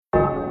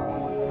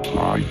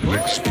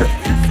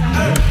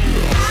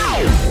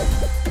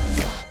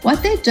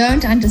What they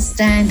don't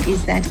understand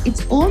is that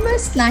it's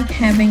almost like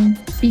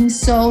being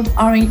sold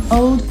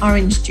old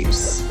orange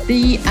juice.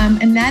 The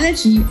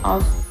analogy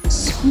of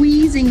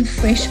squeezing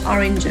fresh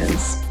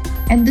oranges,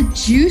 and the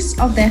juice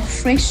of that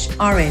fresh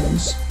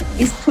orange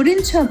is put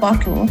into a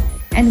bottle,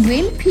 and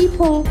when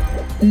people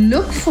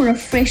look for a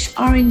fresh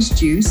orange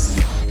juice,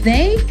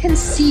 they can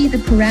see the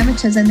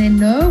parameters and they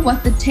know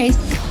what the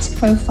taste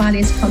profile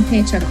is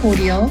compared to a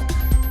cordial.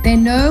 They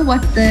know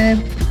what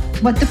the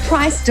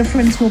price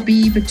difference will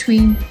be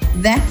between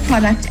that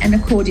product and a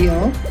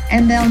cordial,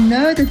 and they'll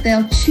know that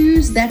they'll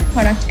choose that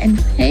product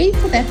and pay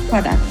for that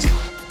product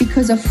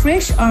because a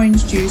fresh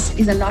orange juice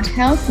is a lot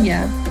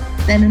healthier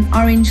than an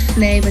orange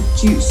flavored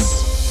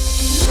juice.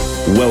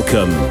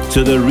 Welcome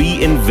to the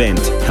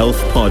Reinvent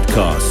Health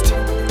Podcast.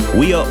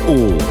 We are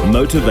all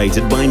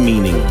motivated by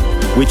meaning,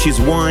 which is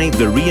why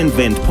the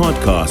Reinvent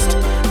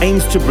Podcast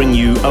aims to bring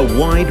you a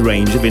wide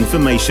range of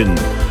information,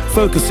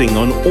 focusing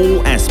on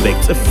all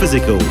aspects of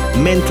physical,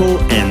 mental,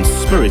 and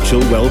spiritual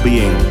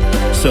well-being,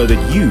 so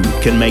that you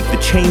can make the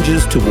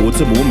changes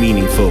towards a more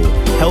meaningful,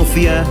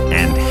 healthier,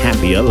 and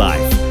happier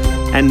life.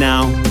 And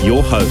now,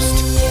 your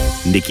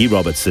host, Nikki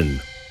Robertson.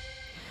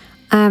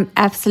 I'm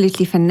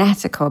absolutely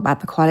fanatical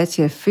about the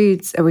quality of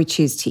foods we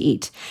choose to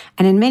eat.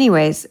 And in many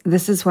ways,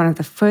 this is one of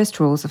the first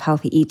rules of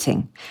healthy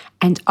eating.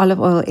 And olive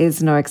oil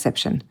is no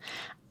exception.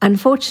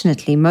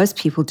 Unfortunately, most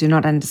people do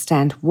not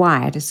understand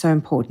why it is so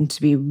important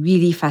to be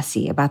really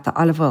fussy about the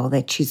olive oil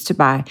they choose to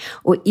buy,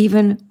 or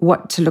even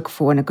what to look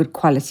for in a good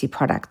quality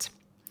product.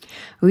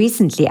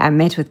 Recently, I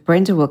met with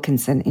Brenda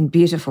Wilkinson in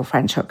beautiful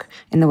Franschhoek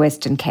in the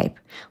Western Cape.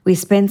 We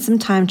spent some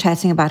time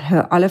chatting about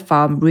her olive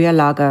farm, Rio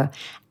Lago,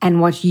 and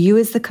what you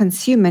as the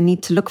consumer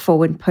need to look for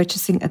when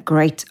purchasing a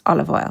great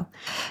olive oil.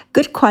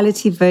 Good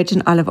quality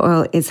virgin olive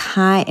oil is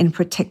high in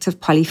protective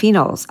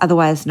polyphenols,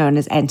 otherwise known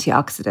as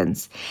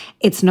antioxidants.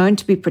 It's known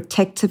to be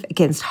protective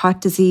against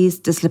heart disease,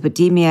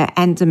 dyslipidemia,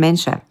 and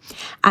dementia.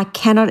 I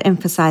cannot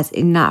emphasize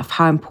enough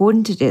how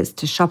important it is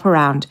to shop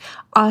around,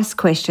 ask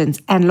questions,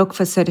 and look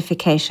for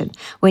certification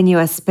when you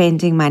are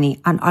spending money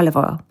on olive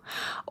oil.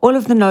 All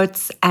of the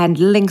notes and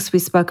links we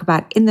spoke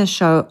about in the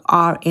show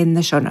are in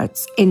the show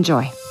notes.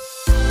 Enjoy.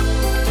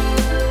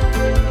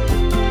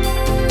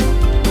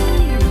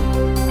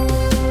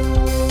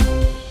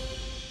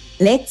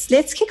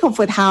 Let's kick off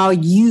with how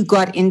you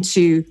got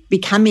into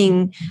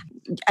becoming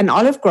an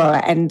olive grower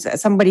and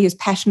somebody who's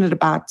passionate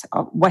about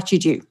what you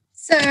do.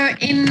 So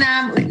in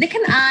Nick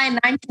and I, in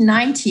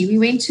 1990, we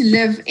went to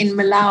live in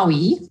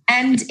Malawi.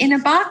 And in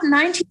about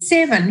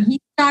 97, he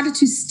started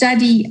to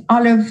study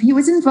olive. He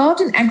was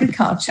involved in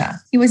agriculture.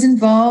 He was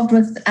involved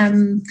with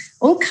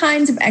all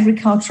kinds of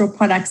agricultural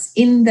products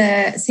in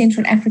the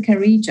Central Africa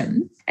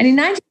region. And in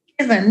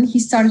 97, he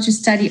started to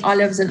study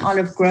olives and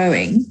olive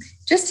growing,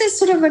 just as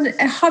sort of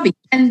a hobby.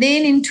 And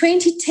then in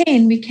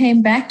 2010, we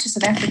came back to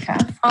South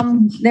Africa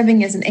from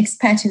living as an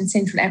expat in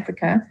Central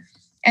Africa.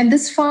 And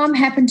this farm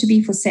happened to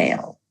be for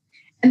sale.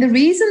 And the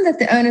reason that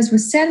the owners were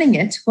selling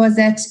it was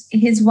that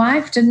his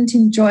wife didn't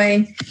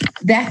enjoy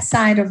that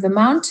side of the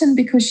mountain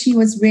because she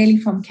was really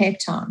from Cape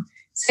Town.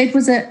 So it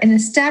was an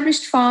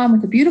established farm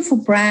with a beautiful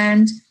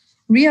brand.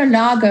 Rio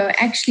Lago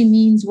actually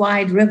means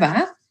wide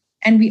river.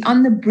 And we're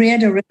on the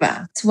Brenda River.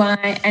 That's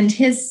why. And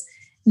his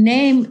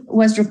name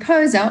was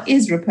Raposa,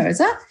 is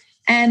Raposa.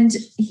 And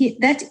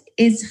that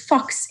is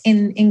fox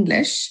in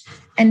English.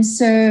 And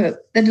so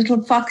the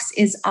little fox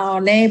is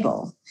our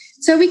label.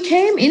 So we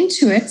came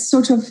into it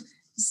sort of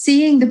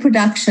seeing the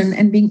production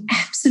and being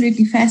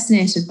absolutely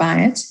fascinated by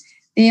it.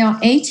 There are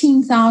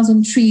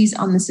 18,000 trees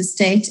on this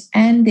estate,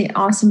 and there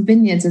are some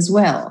vineyards as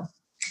well.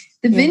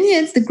 The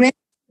vineyards, the grapes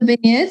of the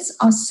vineyards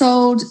are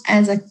sold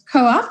as a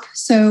co-op.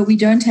 So we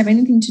don't have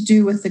anything to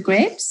do with the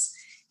grapes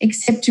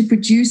except to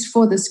produce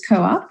for this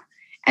co-op.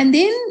 And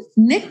then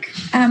Nick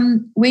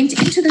went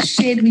into the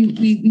shed.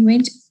 We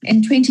went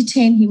in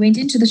 2010, he went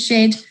into the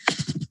shed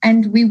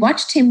and we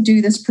watched him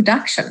do this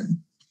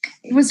production.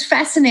 It was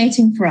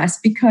fascinating for us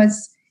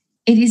because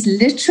it is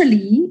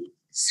literally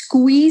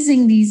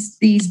squeezing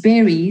these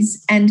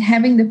berries and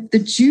having the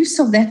juice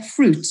of that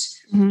fruit,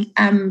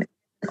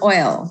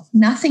 oil.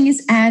 Nothing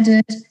is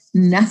added,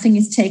 nothing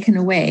is taken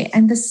away.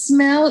 And the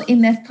smell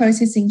in that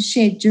processing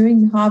shed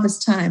during the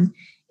harvest time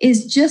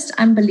is just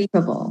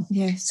unbelievable.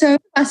 Yes. So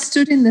I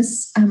stood in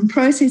this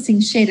processing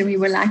shed and we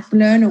were like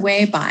blown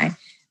away by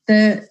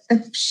the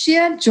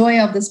sheer joy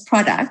of this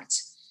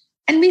product.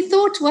 And we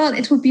thought, well,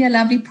 it would be a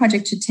lovely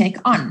project to take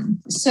on.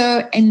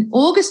 So in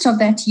August of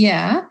that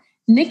year,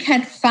 Nick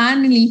had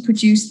finally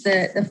produced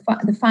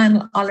the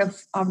final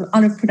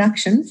olive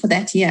production for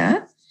that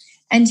year.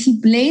 And he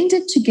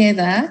blended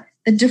together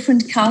the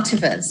different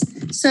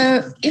cultivars.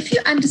 So if you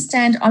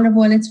understand olive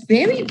oil, it's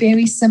very,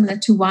 very similar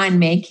to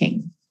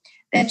winemaking.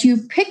 That you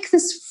pick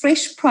this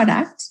fresh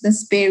product,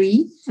 this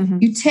berry,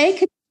 you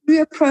take it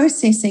through a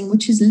processing,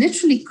 which is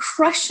literally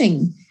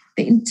crushing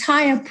the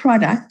entire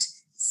product,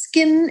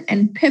 skin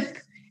and pip,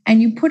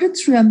 and you put it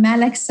through a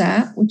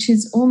malaxer, which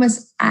is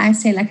almost, I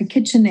say, like a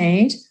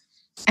KitchenAid,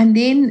 And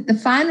then the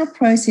final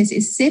process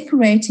is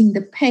separating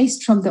the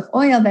paste from the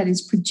oil that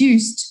is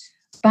produced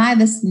by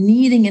this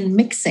kneading and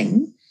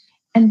mixing.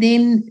 And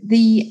then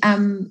the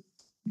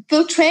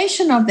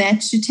filtration of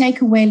that to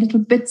take away little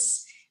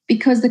bits,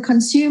 because the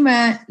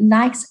consumer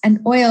likes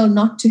an oil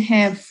not to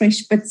have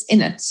fresh bits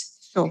in it.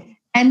 Sure.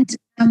 And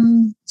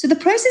so the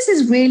process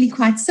is really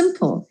quite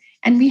simple.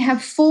 And we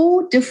have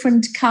 4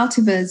 different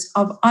cultivars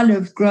of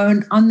olive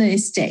grown on the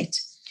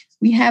estate.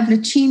 We have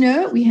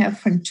Licino, we have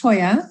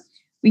Frontoia,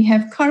 we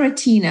have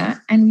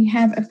Coratina, and we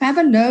have a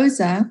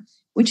Fabulosa,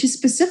 which is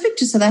specific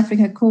to South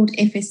Africa, called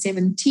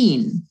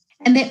FS17.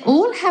 And they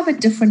all have a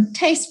different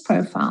taste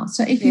profile.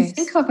 So if you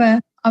think of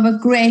a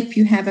grape,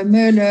 you have a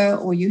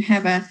Merlot or you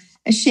have a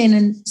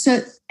Chenin.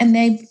 And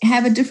they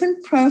have a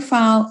different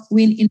profile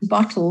when in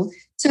bottle.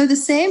 So the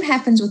same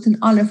happens with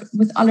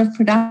olive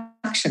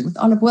production, with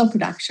olive oil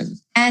production.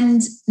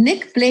 And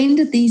Nick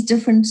blended these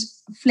different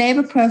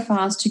flavor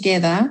profiles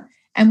together,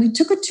 and we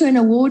took it to an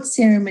award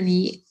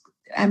ceremony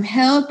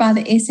held by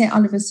the SA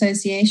Olive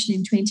Association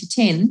in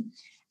 2010,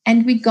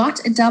 and we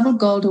got a double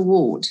gold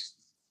award.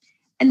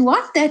 And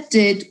what that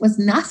did was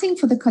nothing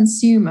for the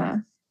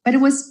consumer, but it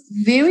was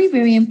very,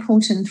 very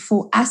important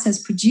for us as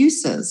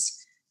producers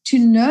to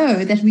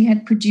know that we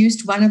had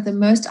produced one of the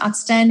most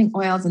outstanding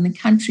oils in the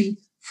country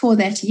for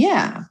that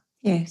year.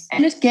 Yes.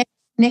 And it gave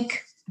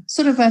Nick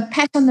sort of a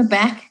pat on the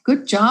back,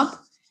 good job.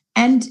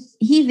 And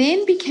he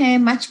then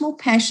became much more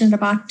passionate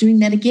about doing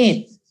that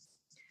again.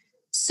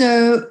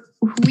 So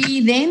we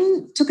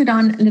then took it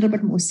on a little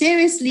bit more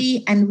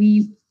seriously, and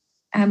we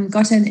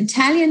got an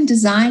Italian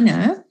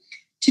designer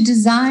to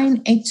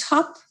design a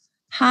top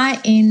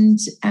high-end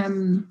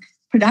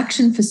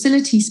production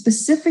facility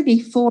specifically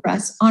for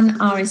us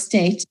on our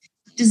estate,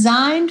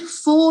 designed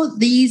for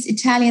these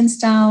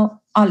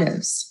Italian-style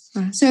olives.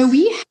 Right. So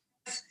we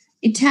have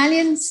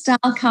Italian-style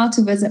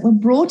cultivars that were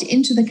brought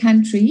into the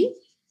country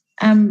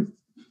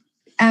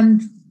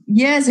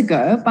years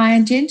ago by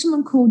a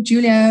gentleman called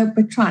Giulio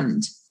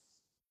Bertrand.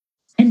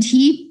 And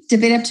he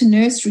developed a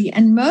nursery,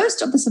 and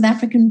most of the South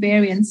African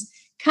variants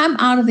come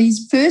out of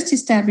these first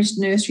established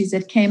nurseries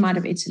that came out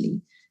of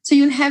Italy. So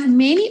you'll have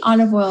many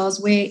olive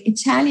oils where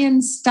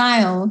Italian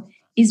style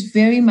is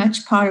very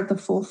much part of the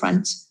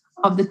forefront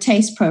of the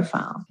taste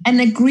profile. And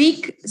the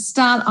Greek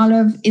style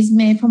olive is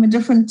made from a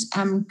different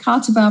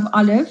cultivar of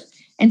olive,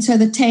 and so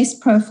the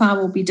taste profile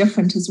will be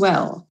different as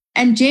well.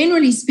 And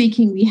generally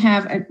speaking, we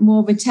have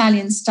more of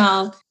Italian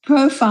style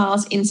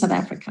profiles in South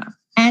Africa.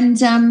 And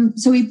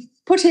so we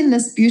put in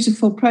this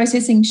beautiful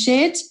processing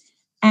shed,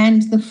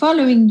 and the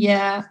following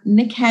year,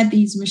 Nick had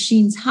these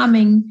machines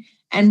humming,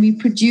 and we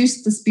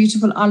produced this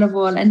beautiful olive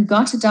oil and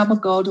got a double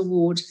gold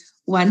award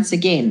once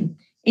again.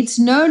 It's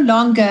no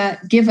longer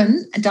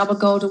given a double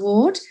gold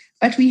award,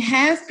 but we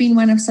have been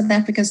one of South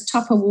Africa's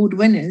top award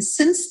winners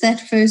since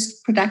that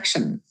first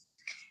production.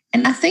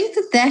 And I think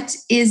that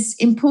is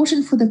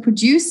important for the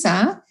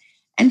producer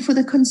and for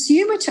the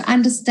consumer to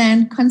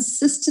understand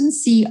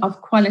consistency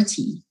of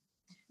quality.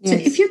 Yes.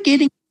 So if you're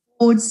getting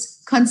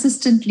awards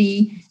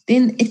consistently,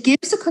 then it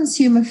gives the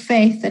consumer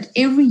faith that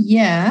every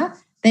year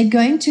they're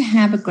going to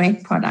have a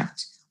great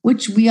product,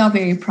 which we are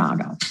very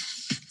proud of.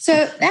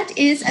 So that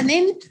is, and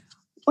then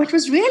what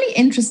was really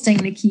interesting,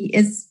 Nikki,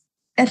 is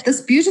that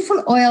this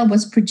beautiful oil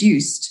was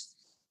produced.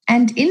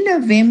 And in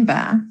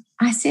November,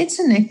 I said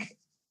to Nick,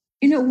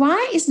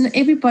 why isn't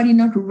everybody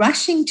not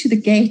rushing to the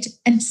gate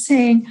and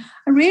saying,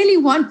 I really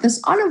want this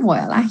olive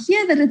oil. I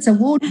hear that it's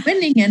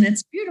award-winning and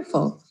it's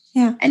beautiful.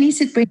 Yeah. And he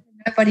said, Brenda,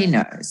 nobody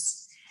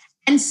knows.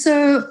 And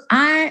so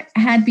I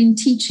had been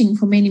teaching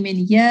for many,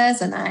 many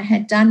years, and I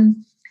had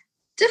done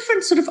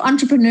different sort of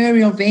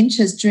entrepreneurial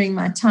ventures during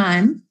my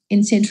time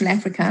in Central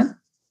Africa.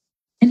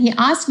 And he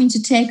asked me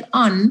to take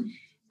on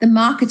the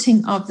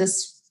marketing of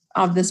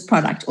this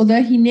product,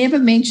 although he never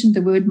mentioned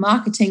the word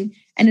marketing,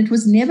 and it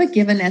was never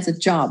given as a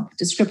job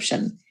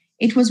description.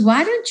 It was,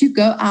 why don't you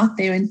go out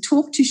there and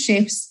talk to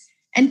chefs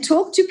and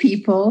talk to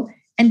people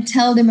and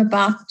tell them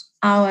about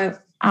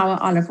our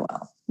olive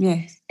oil.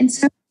 Yes. And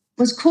so it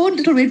was called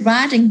Little Red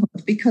Riding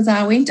Hood, because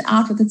I went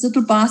out with this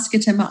little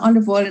basket and my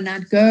olive oil, and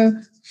I'd go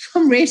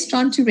from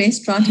restaurant to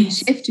restaurant and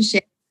chef to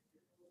chef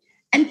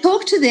and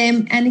talk to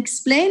them and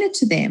explain it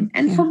to them.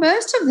 And for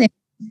most of them,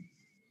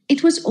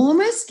 it was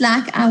almost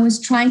like I was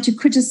trying to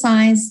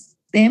criticize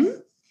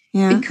them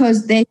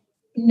because they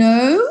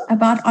know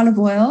about olive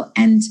oil,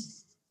 and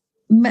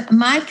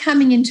my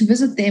coming in to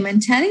visit them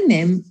and telling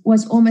them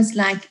was almost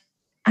like,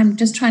 I'm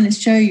just trying to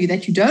show you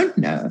that you don't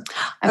know.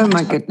 Oh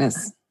my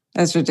goodness.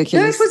 That's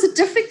ridiculous. So it was a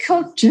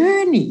difficult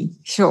journey.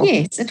 Sure.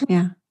 Yes.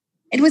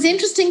 It was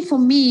interesting for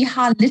me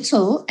how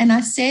little, and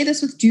I say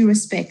this with due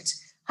respect,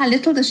 how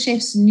little the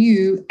chefs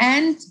knew,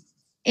 and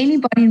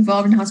anybody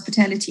involved in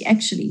hospitality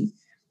actually.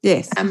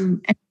 Yes.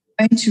 And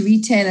going to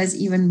retailers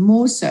even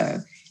more so.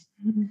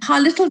 How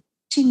little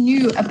she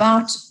knew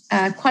about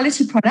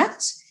quality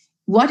products,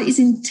 what is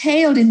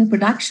entailed in the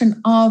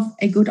production of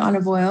a good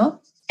olive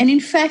oil, and in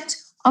fact,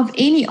 of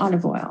any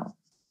olive oil.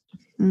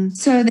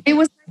 So there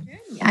was my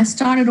journey. I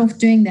started off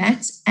doing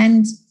that,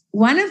 and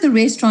one of the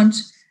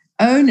restaurant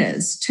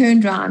owners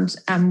turned around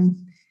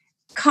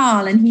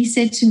Carl, and he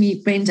said to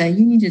me, Brenda,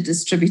 you need a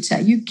distributor.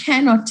 You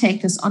cannot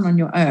take this on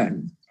your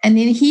own. And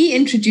then he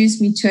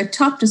introduced me to a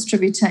top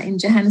distributor in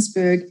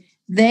Johannesburg.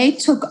 They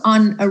took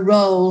on a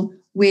role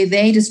where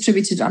they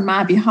distributed on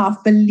my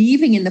behalf,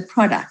 believing in the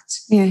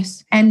product.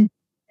 Yes. And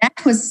that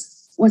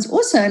was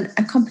also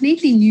a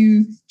completely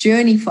new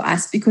journey for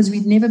us because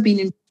we'd never been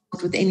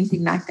involved with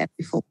anything like that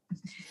before.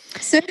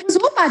 So it was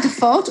all by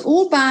default,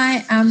 all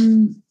by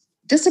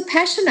just a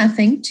passion, I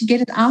think, to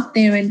get it out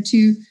there and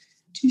to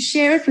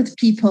share it with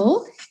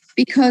people,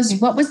 because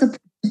what was the point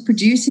of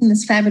producing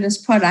this fabulous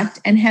product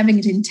and having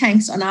it in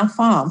tanks on our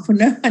farm for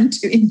no one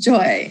to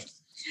enjoy?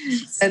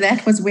 So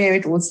that was where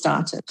it all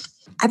started.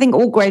 I think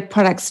all great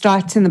products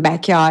start in the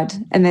backyard,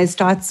 and they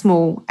start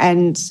small,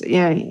 and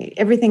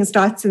everything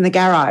starts in the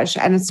garage,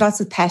 and it starts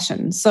with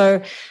passion.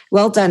 So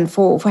well done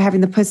for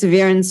having the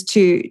perseverance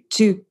to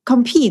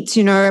compete.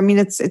 I mean,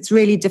 it's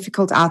really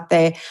difficult out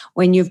there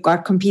when you've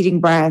got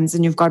competing brands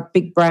and you've got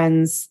big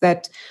brands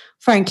that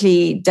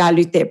frankly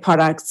dilute their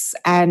products.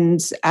 And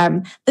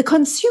the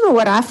consumer,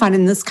 what I find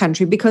in this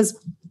country, because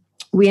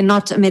we are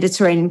not a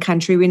Mediterranean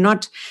country, we're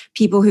not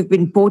people who've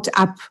been brought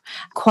up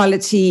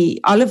quality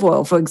olive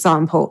oil, for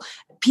example.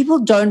 People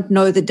don't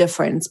know the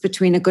difference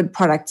between a good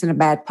product and a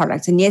bad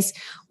product. And yes,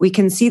 we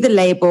can see the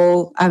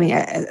label,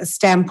 a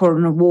stamp or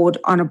an award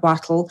on a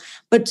bottle,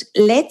 but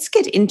let's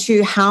get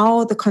into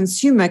how the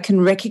consumer can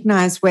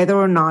recognize whether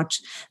or not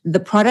the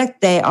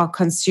product they are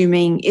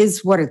consuming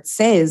is what it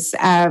says.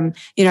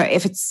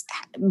 If it's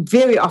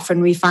very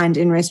often we find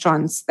in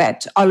restaurants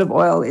that olive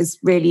oil is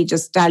really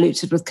just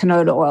diluted with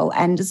canola oil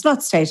and it's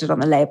not stated on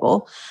the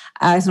label.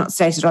 It's not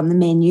stated on the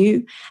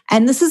menu.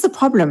 And this is a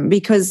problem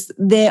because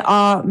there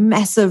are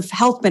massive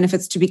health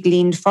benefits to be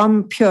gleaned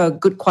from pure,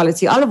 good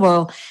quality olive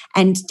oil,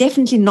 and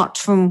definitely not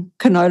from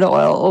canola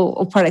oil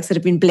or products that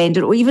have been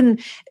blended or even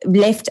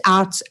left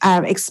out,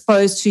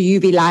 exposed to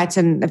UV light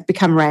and have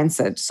become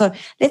rancid. So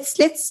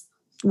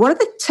what are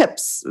the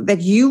tips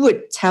that you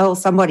would tell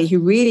somebody who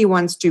really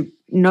wants to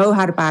know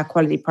how to buy a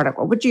quality product?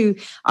 What would you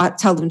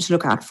tell them to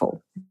look out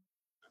for?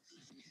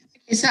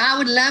 So I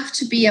would love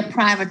to be a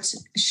private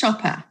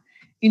shopper,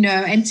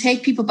 and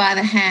take people by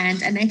the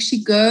hand and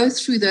actually go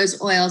through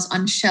those oils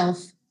on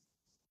shelf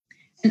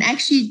and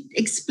actually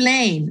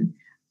explain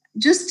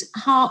just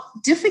how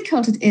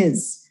difficult it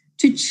is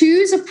to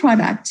choose a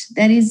product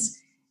that is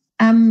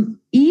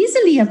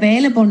easily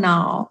available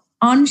now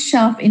on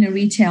shelf in a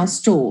retail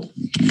store.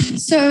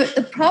 So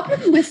the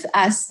problem with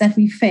us that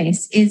we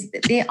face is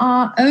that there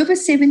are over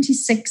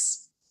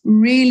 76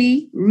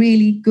 really,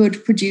 really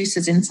good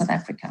producers in South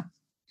Africa.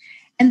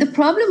 And the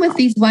problem with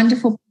these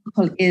wonderful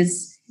people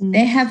is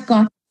they have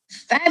got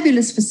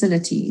fabulous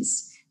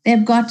facilities.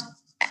 They've got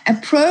a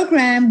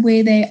program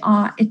where they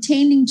are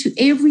attending to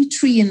every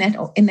tree in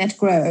that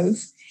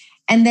grove,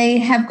 and they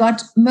have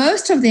got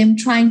most of them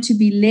trying to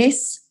be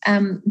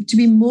to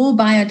be more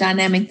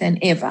biodynamic than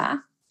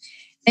ever.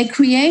 They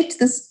create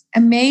this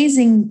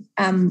amazing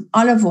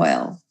olive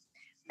oil,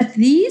 but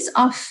these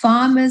are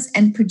farmers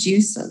and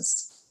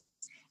producers,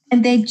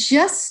 and they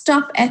just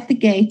stop at the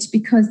gate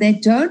because they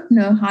don't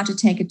know how to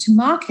take it to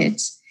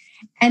market.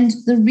 And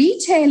the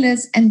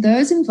retailers and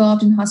those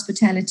involved in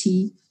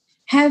hospitality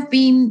have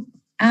been,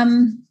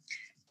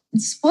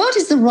 spoiled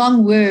is the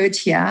wrong word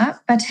here,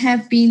 but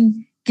have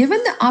been given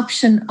the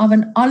option of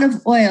an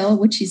olive oil,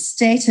 which is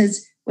stated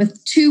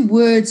with 2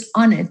 words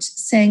on it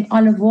saying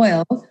olive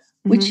oil,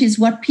 which is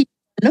what people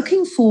are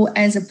looking for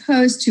as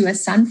opposed to a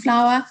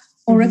sunflower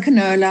or a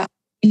canola or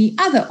any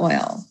other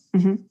oil.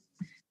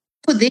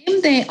 For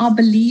them, they are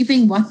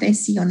believing what they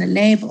see on a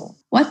label.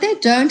 What they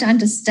don't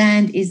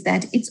understand is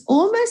that it's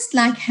almost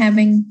like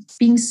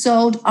being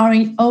sold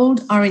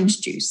old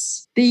orange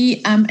juice.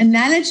 The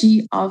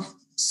analogy of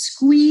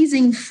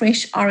squeezing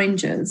fresh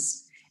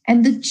oranges,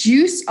 and the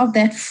juice of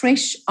that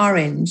fresh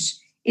orange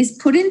is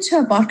put into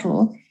a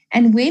bottle.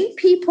 And when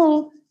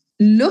people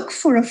look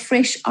for a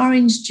fresh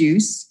orange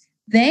juice,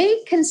 they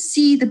can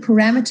see the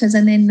parameters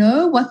and they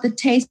know what the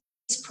taste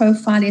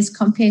profile is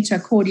compared to a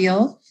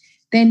cordial.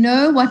 They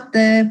know what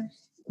the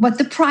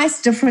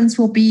price difference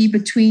will be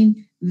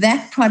between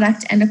that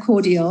product and a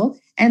cordial,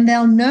 and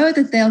they'll know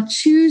that they'll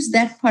choose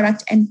that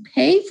product and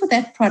pay for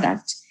that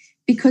product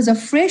because a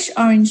fresh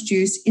orange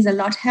juice is a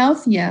lot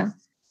healthier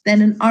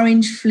than an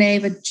orange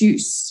flavored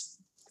juice.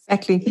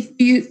 Exactly.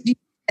 Do you get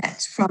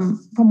that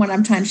from what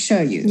I'm trying to show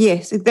you?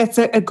 Yes, that's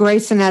a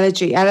great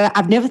analogy.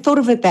 I've never thought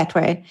of it that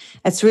way.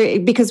 It's really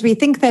because we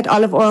think that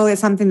olive oil is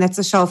something that's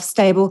a shelf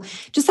stable.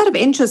 Just out of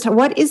interest,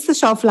 what is the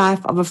shelf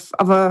life of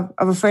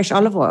a fresh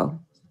olive oil?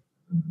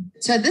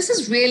 So this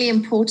is really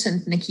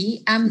important,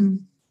 Nikki.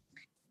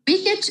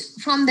 We get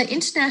from the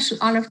International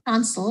Olive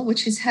Council,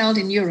 which is held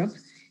in Europe,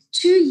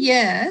 2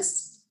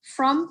 years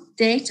from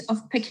date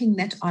of picking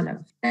that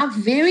olive. Now,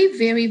 very,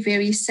 very,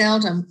 very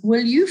seldom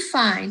will you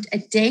find a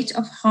date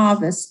of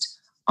harvest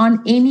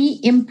on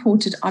any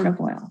imported olive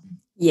oil.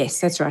 Yes,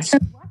 that's right. So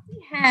what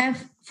we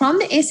have from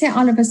the SA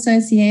Olive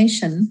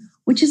Association,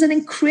 which is an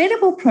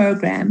incredible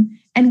program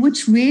and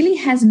which really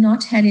has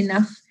not had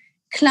enough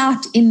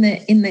clout in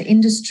the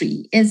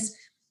industry is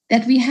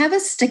that we have a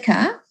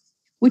sticker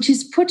which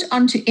is put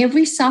onto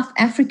every South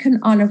African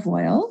olive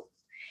oil,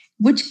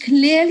 which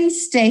clearly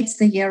states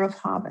the year of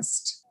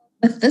harvest.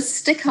 With this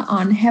sticker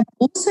on, have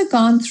also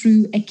gone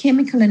through a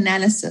chemical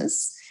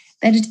analysis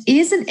that it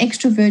is an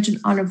extra virgin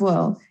olive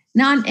oil.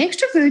 Now, an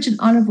extra virgin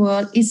olive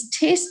oil is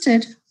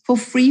tested for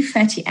free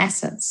fatty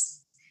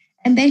acids.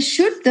 And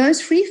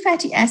those free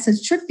fatty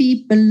acids should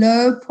be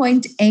below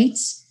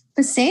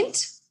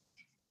 0.8%.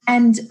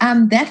 And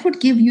that would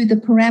give you the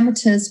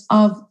parameters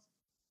of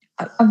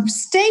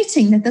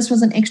stating that this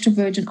was an extra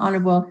virgin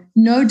olive oil,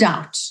 no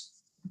doubt.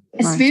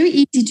 It's very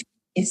easy to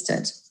be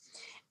tested.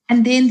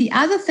 And then the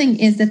other thing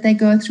is that they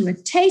go through a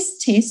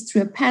taste test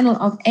through a panel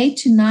of 8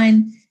 to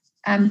 9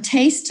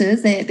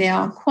 tasters. They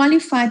are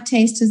qualified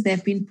tasters.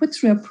 They've been put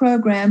through a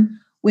program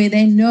where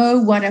they know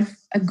what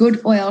a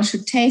good oil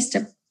should taste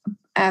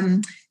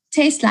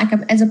like,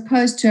 as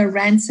opposed to a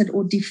rancid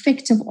or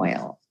defective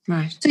oil.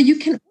 Right. So you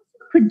can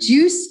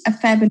produce a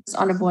fabulous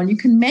olive oil. You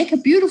can make a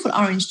beautiful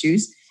orange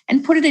juice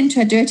and put it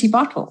into a dirty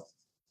bottle,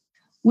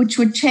 which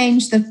would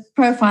change the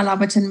profile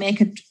of it and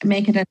make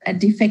it a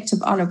defective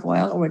olive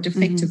oil or a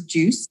defective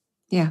juice.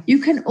 Yeah. You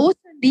can also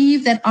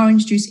leave that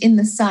orange juice in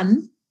the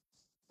sun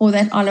or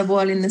that olive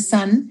oil in the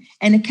sun,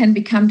 and it can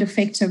become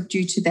defective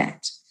due to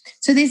that.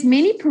 So there's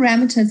many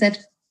parameters that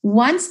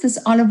once this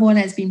olive oil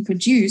has been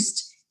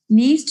produced,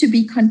 needs to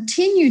be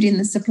continued in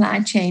the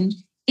supply chain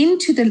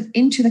into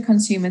the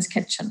consumer's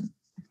kitchen.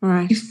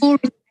 Right. Before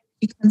it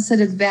be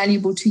considered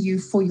valuable to you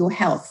for your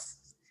health.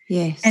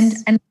 Yes.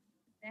 And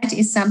that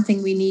is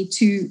something we need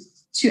to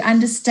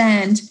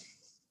understand.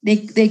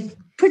 They're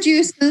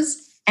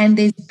producers and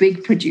there's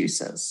big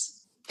producers.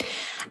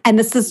 And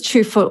this is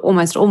true for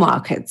almost all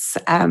markets.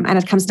 And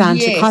it comes down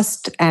to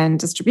cost and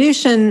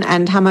distribution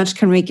and how much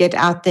can we get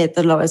out there at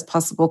the lowest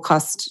possible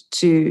cost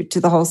to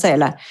the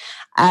wholesaler.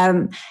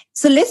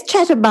 So let's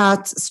chat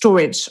about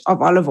storage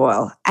of olive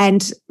oil.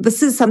 And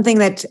this is something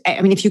that,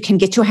 I mean, if you can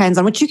get your hands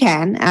on, which you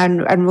can,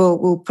 and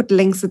we'll put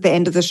links at the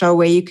end of the show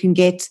where you can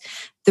get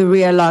the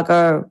Rio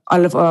Lago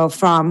olive oil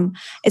from,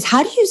 is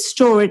how do you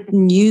store it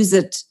and use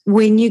it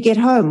when you get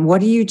home?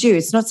 What do you do?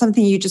 It's not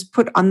something you just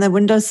put on the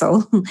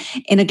windowsill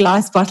in a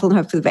glass bottle and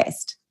hope for the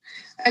best.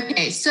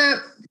 Okay, so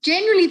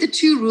generally the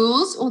 2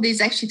 rules, or there's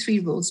actually 3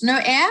 rules: no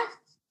air,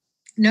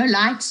 no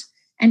light,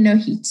 and no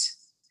heat.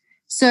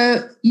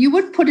 So you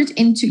would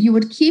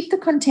keep the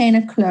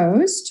container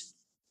closed,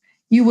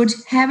 you would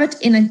have it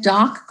in a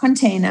dark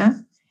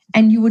container,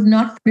 and you would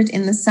not put it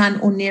in the sun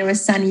or near a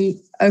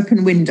sunny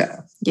open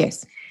window.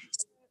 Yes.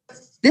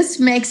 This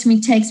takes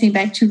me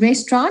back to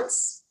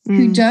restaurants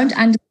who don't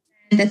understand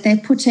that they're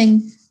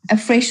putting a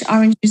fresh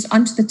orange juice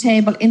onto the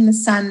table in the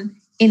sun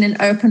in an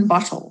open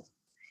bottle.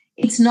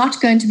 It's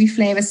not going to be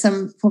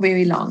flavorsome for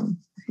very long.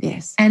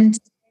 Yes. And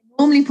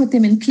normally put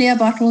them in clear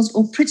bottles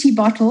or pretty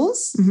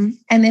bottles,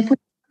 and they put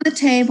it on the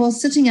table,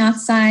 sitting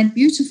outside,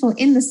 beautiful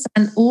in the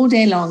sun all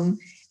day long,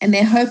 and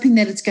they're hoping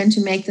that it's going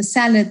to make the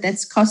salad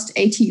that's cost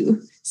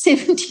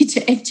 70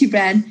 to 80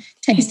 rand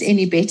taste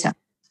any better.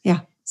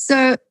 Yeah.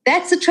 So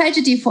that's a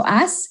tragedy for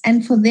us,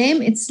 and for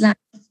them, it's like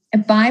a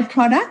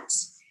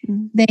byproduct.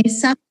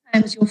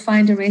 Sometimes you'll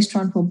find a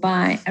restaurant will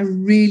buy a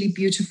really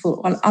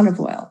beautiful olive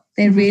oil.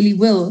 They really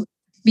will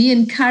be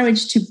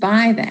encouraged to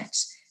buy that.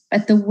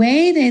 But the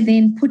way they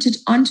then put it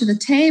onto the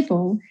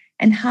table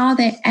and how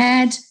they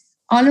add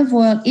olive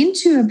oil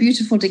into a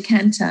beautiful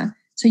decanter.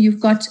 So you've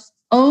got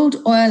old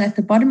oil at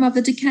the bottom of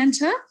the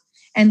decanter,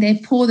 and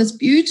they pour this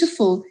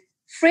beautiful,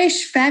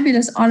 fresh,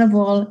 fabulous olive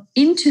oil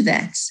into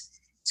that.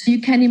 So you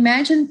can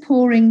imagine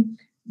pouring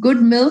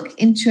good milk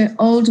into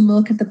old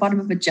milk at the bottom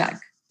of a jug.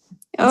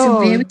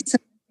 You're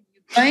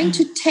going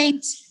to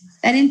taint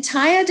that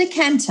entire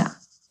decanter.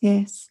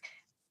 Yes.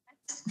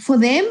 For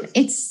them,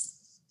 it's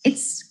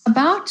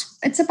about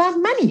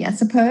money, I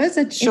suppose.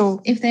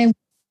 Sure.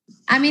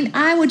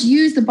 I would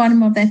use the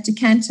bottom of that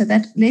decanter,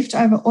 that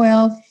leftover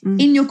oil,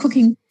 in your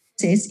cooking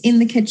process in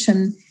the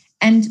kitchen,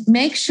 and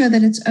make sure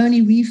that it's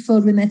only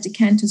refilled when that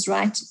decanter's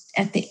right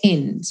at the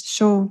end.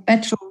 Sure. But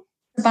it's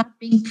about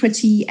being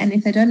pretty, and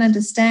if they don't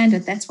understand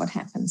it, that's what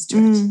happens to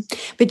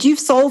it. But you've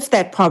solved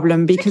that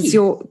problem because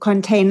your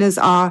containers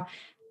are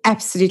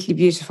absolutely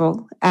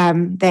beautiful.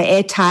 They're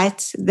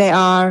airtight.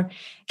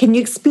 Can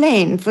you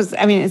explain?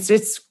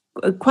 It's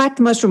quite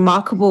the most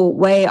remarkable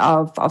way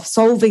of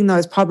solving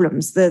those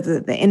problems,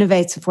 the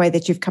innovative way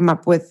that you've come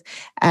up with,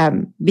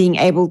 being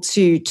able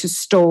to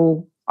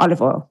store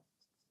olive oil.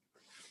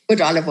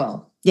 Good olive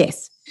oil.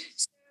 Yes.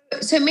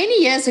 So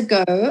many years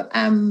ago,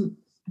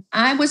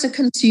 I was a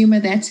consumer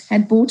that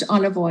had bought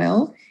olive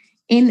oil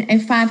in a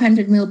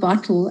 500 ml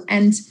bottle,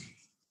 and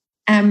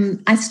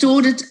I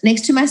stored it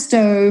next to my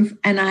stove,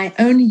 and I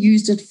only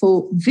used it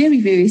for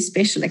very, very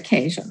special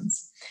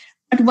occasions.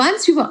 But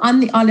once we were on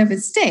the olive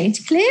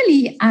estate,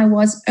 clearly I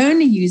was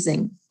only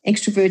using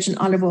extra virgin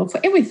olive oil for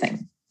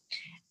everything.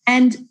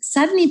 And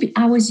suddenly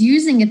I was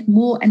using it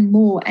more and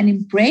more and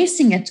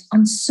embracing it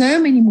on so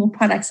many more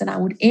products than I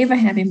would ever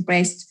have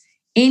embraced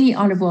any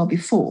olive oil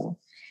before.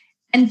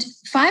 And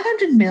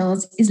 500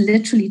 mils is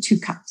literally 2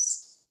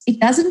 cups. It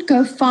doesn't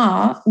go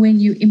far when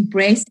you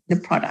embrace the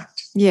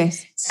product.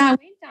 Yes. So I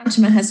went down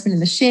to my husband in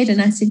the shed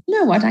and I said, you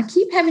know what? I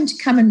keep having to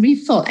come and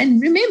refill.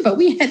 And remember,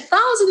 we had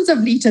thousands of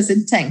liters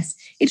in tanks.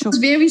 It was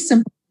very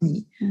simple for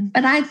me.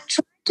 But I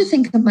tried to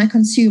think of my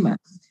consumer.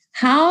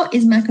 How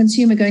is my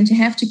consumer going to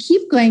have to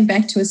keep going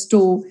back to a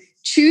store,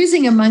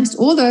 choosing amongst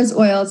all those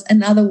oils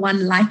another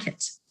one like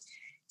it?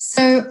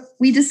 So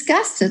we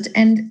discussed it,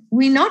 and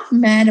we're not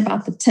mad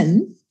about the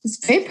tin.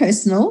 It's very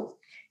personal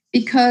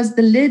because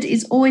the lid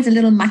is always a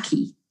little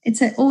mucky. It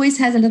always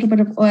has a little bit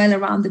of oil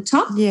around the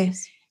top.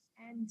 Yes.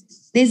 And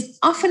there's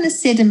often a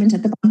sediment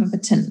at the bottom of a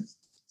tin.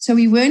 So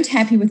we weren't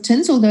happy with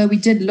tins, although we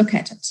did look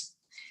at it.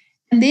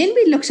 And then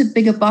we looked at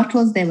bigger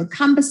bottles. They were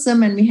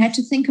cumbersome, and we had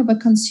to think of a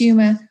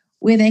consumer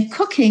where they're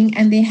cooking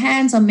and their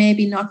hands are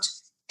maybe not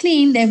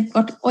clean. They've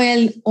got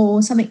oil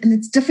or something, and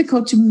it's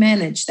difficult to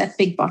manage that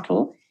big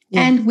bottle.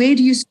 Yeah. And where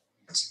do you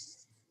start?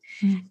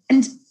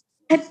 And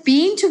I had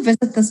been to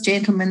visit this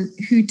gentleman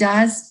who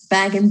does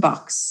bag and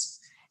box.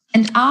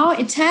 And our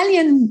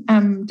Italian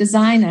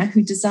designer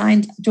who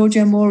designed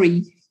Giorgio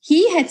Mori,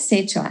 he had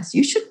said to us,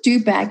 you should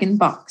do bag and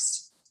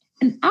box.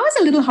 And I was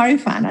a little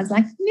horrified. I was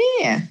like,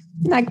 yeah.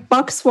 Like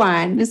box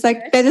wine. It's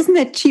like, that isn't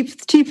that cheap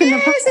in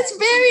the box? Yes, it's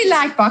very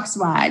like box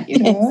wine, you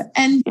know.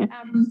 And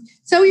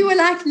so we were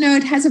like, no,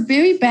 it has a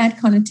very bad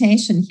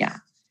connotation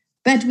here.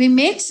 But we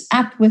met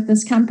up with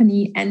this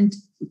company and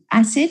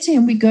I said to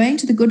him, we're going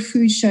to the Good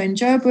Food Show in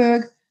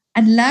Joburg.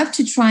 I'd love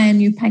to try a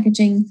new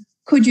packaging.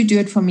 Could you do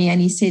it for me? And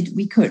he said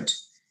we could.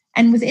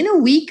 And within a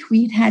week,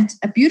 we'd had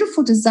a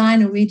beautiful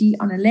design already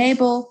on a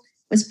label,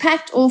 was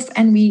packed off,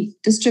 and we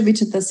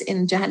distributed this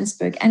in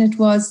Johannesburg. And it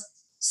was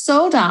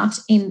sold out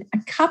in a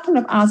couple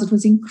of hours. It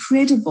was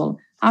incredible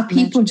how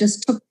people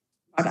just took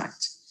the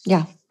product.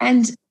 Yeah.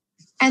 And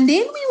then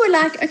we were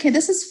like, okay,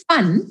 this is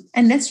fun.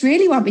 And that's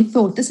really what we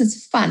thought. This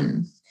is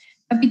fun.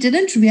 But we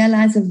didn't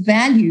realize the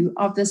value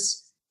of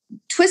this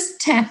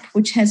twist tap,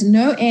 which has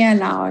no air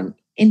allowing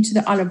into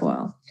the olive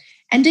oil.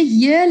 And a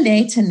year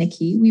later,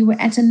 Nikki, we were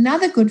at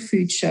another Good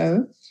Food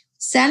Show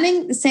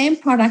selling the same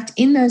product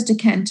in those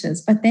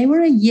decanters, but they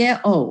were a year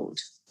old.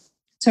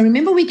 So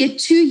remember, we get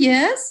 2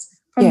 years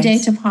from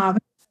date of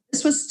harvest.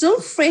 This was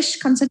still fresh,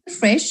 considered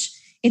fresh.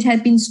 It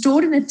had been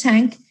stored in a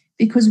tank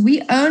because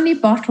we only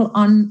bottle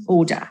on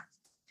order.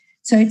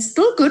 So it's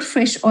still good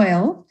fresh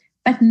oil,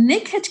 but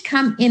Nick had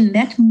come in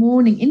that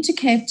morning into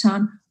Cape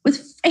Town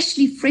with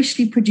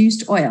freshly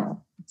produced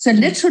oil. So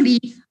literally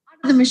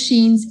out of the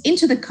machines,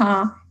 into the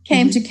car,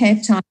 came to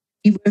Cape Town.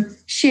 We were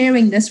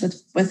sharing this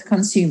with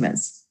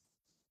consumers.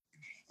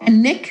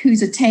 And Nick,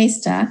 who's a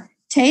taster,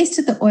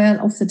 tasted the oil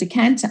off the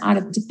decanter, out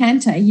of the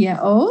decanter, a year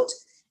old,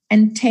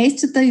 and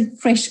tasted the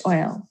fresh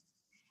oil.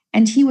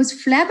 And he was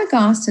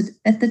flabbergasted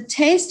that the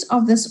taste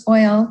of this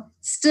oil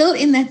still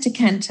in that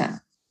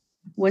decanter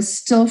was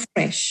still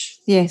fresh.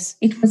 Yes.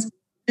 It was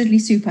absolutely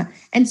super.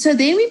 And so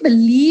then we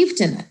believed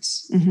in it.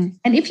 Mm-hmm.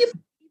 And if you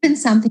believe in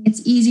something,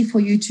 it's easy for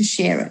you to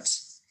share it.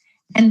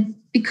 And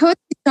because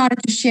we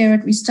started to share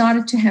it, we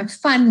started to have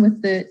fun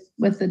with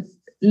the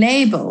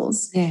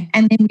labels. Yeah.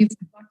 And then we've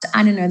got,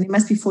 I don't know, there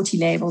must be 40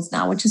 labels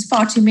now, which is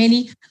far too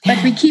many,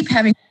 but we keep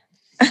having.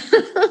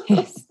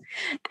 Yes.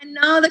 And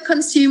now the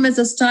consumers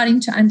are starting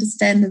to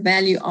understand the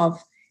value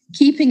of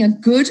keeping a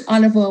good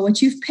olive oil,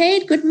 which you've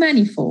paid good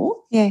money for.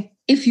 Yeah.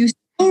 If you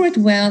store it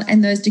well,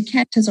 and those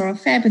decanters are a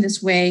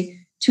fabulous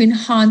way to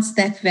enhance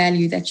that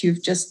value that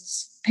you've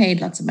just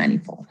paid lots of money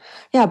for.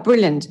 Yeah,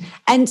 brilliant.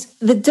 And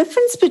the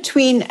difference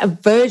between a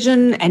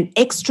virgin and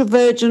extra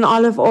virgin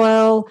olive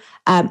oil,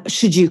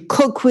 should you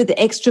cook with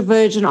extra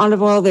virgin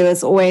olive oil? There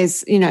is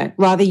always,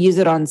 rather use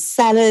it on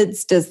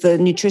salads. Does the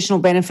nutritional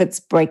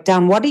benefits break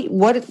down? What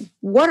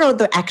are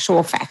the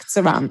actual facts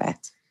around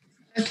that?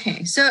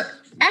 Okay, so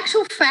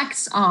actual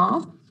facts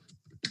are,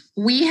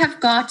 we have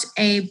got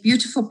a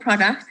beautiful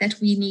product that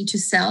we need to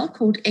sell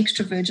called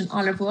extra virgin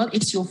olive oil.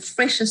 It's your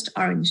freshest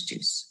orange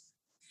juice.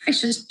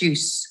 Freshest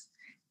juice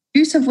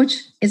of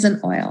which is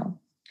an oil.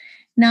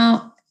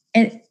 Now,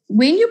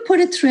 when you put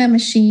it through a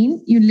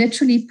machine, you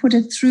literally put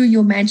it through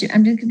your magic.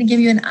 I'm just going to give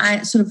you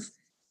an sort of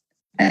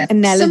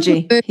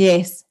analogy.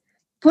 Yes.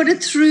 Put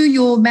it through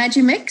your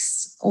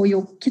Magimix or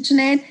your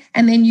KitchenAid,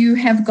 and then you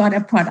have got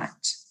a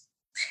product.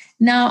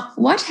 Now,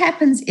 what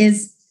happens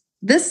is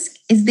this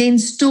is then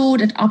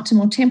stored at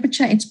optimal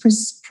temperature. It's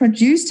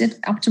produced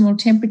at optimal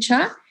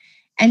temperature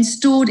and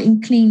stored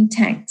in clean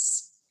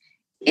tanks.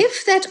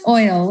 If that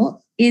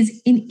oil is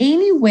in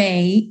any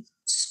way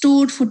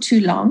stored for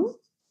too long,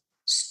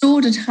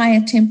 stored at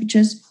higher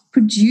temperatures,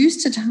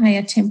 produced at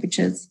higher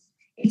temperatures,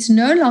 it's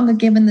no longer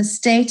given the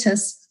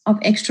status of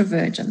extra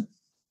virgin.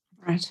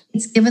 Right.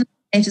 It's given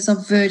the status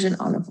of virgin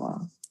olive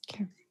oil.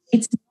 Okay.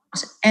 It's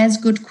not as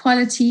good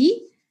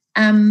quality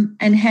and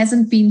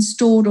hasn't been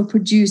stored or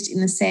produced in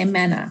the same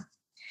manner.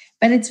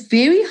 But it's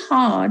very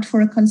hard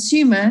for a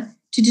consumer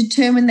to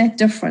determine that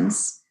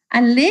difference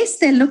unless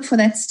they look for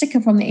that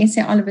sticker from the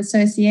SA Olive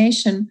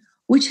Association,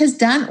 which has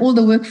done all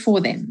the work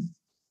for them,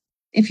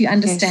 if you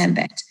understand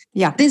that.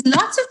 Yeah. There's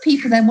lots of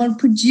people that will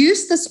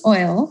produce this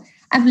oil.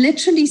 I've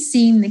literally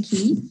seen,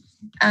 Nikki,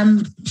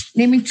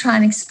 let me try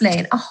and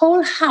explain, a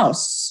whole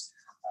house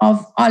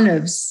of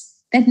olives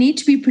that need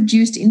to be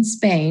produced in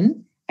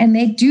Spain, and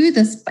they do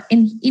this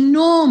in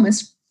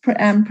enormous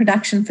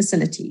production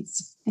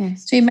facilities.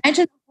 Yes. So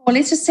imagine, well,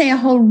 let's just say a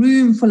whole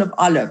room full of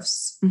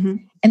olives,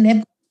 and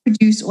they've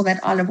produced all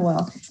that olive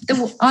oil.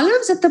 The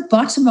olives at the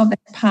bottom of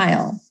that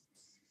pile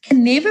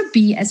can never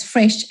be as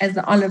fresh as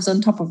the olives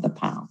on top of the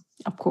pile.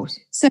 Of course.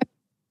 So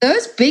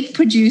those big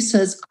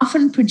producers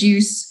often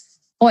produce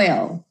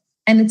oil,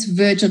 and it's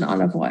virgin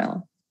olive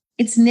oil.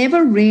 It's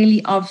never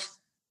really of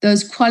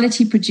those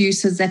quality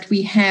producers that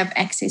we have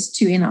access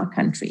to in our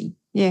country.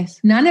 Yes.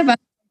 None of us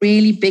are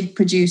really big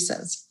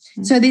producers.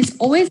 So there's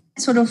always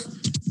sort of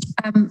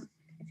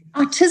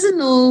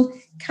artisanal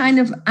kind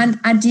of an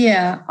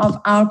idea of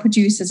our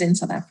producers in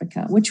South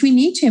Africa, which we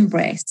need to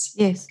embrace.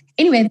 Yes.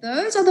 Anyway,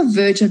 those are the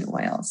virgin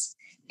oils.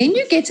 Then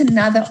you get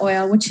another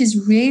oil, which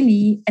is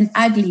really an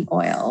ugly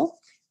oil,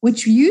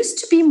 which used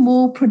to be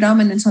more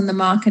predominant on the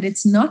market.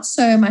 It's not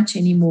so much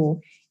anymore.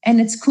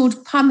 And it's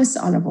called pumice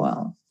olive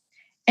oil.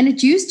 And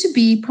it used to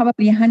be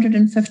probably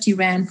 150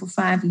 Rand for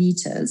 5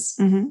 liters.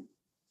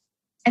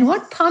 And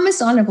what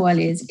pumice olive oil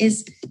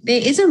is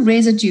there is a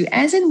residue,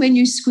 as in when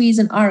you squeeze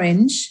an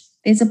orange,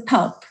 there's a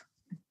pulp.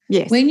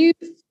 Yes. When you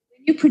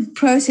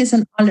process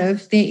an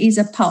olive, there is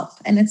a pulp,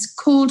 and it's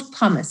called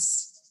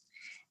pumice.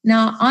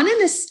 Now, on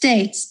an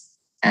estate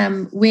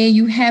where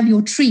you have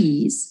your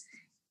trees,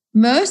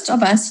 most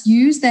of us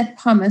use that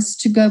pumice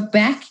to go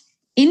back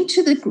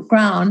into the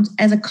ground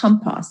as a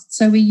compost.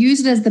 So we use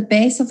it as the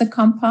base of the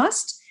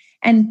compost,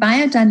 and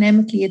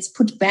biodynamically it's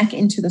put back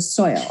into the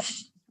soil.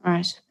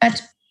 Right.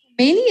 But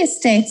many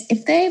estates,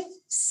 if they're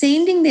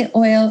sending their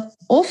oil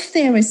off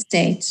their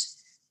estate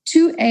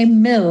to a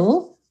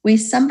mill where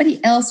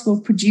somebody else will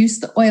produce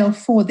the oil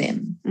for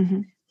them,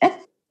 that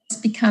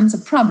becomes a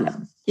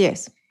problem.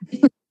 Yes.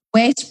 It's a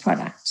waste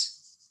product.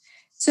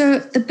 So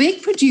the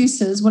big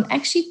producers will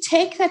actually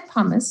take that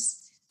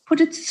pumice, put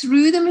it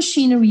through the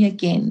machinery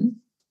again,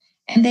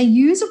 and they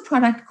use a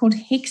product called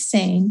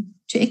hexane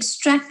to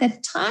extract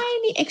that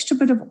tiny extra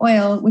bit of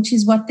oil, which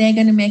is what they're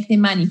going to make their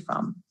money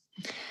from.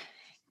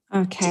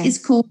 Okay. It's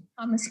called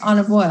pumice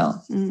olive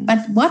oil.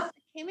 But what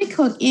the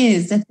chemical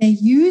is that they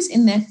use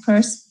in that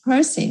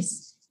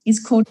process is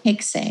called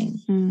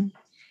hexane.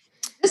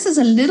 This is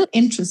a little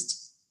interest.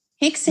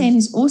 Hexane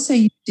is also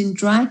used in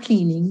dry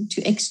cleaning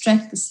to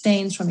extract the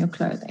stains from your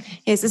clothing.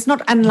 Yes, it's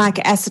not unlike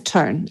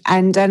acetone.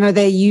 And I know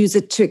they use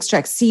it to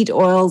extract seed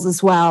oils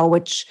as well,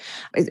 which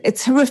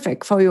it's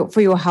horrific for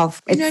your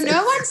health.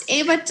 No one's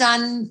ever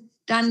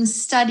done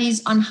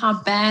studies on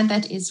how bad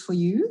that is for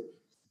you,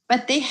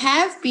 but there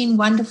have been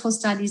wonderful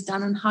studies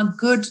done on how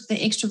good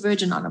the extra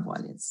virgin olive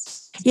oil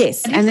is.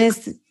 Yes, and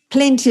there's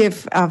plenty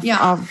of what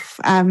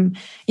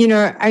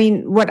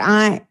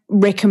I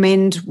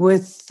recommend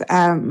with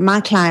my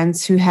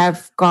clients who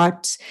have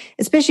got,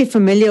 especially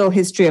familial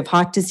history of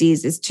heart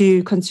disease, is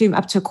to consume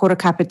up to a quarter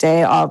cup a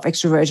day of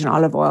extra virgin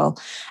olive oil.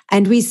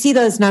 And we see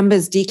those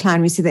numbers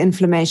decline. We see the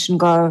inflammation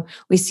go.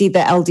 We see the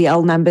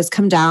LDL numbers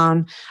come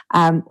down.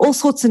 All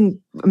sorts of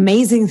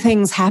amazing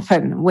things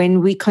happen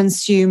when we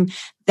consume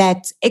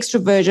that extra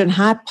virgin,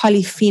 high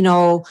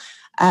polyphenol,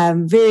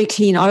 very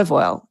clean olive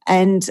oil.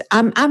 And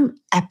I'm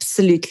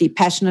absolutely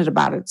passionate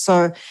about it.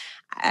 So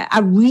I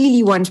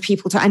really want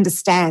people to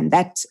understand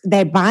that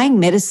they're buying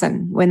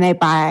medicine when they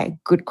buy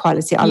good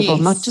quality olive oil,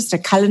 not just a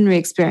culinary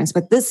experience,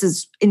 but this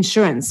is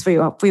insurance for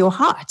your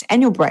heart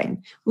and your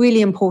brain.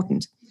 Really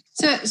important.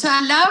 So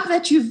I love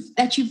that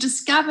you've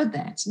discovered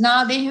that.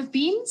 Now, there have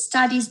been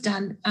studies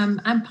done.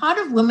 I'm part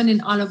of Women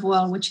in Olive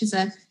Oil, which is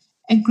a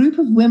group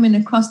of women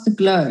across the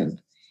globe,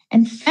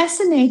 and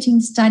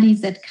fascinating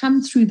studies that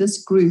come through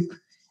this group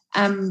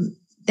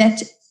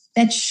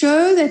that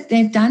show that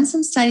they've done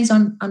some studies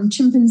on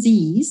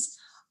chimpanzees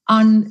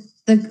on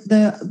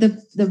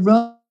the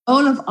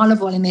role of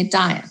olive oil in their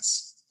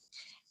diets.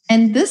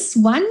 And this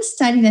one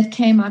study that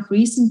came out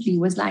recently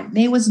was like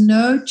there was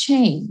no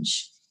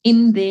change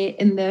in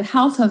the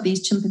health of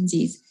these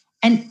chimpanzees.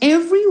 And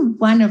every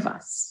one of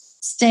us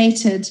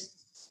stated,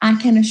 I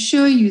can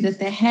assure you that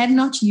they had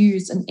not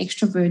used an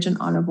extra virgin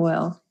olive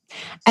oil.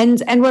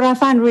 And what I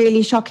find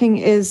really shocking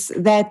is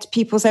that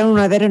people say, oh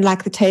no, they don't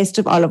like the taste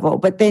of olive oil,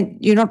 but then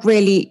you're not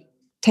really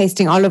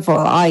tasting olive oil,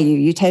 are you?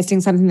 You're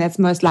tasting something that's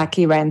most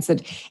likely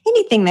rancid.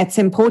 Anything that's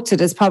imported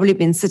has probably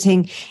been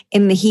sitting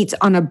in the heat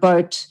on a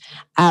boat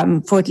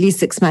for at least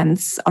 6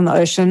 months on the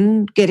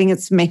ocean, making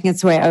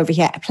its way over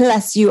here.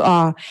 Plus you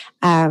are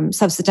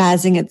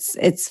subsidizing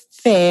its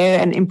fare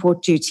and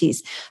import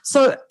duties.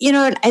 So,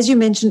 as you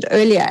mentioned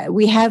earlier,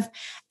 we have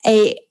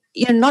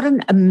not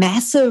a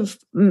massive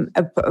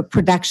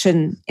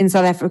production in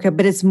South Africa,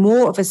 but it's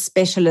more of a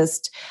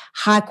specialist,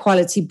 high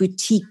quality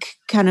boutique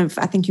kind of,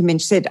 I think you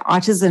said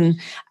artisan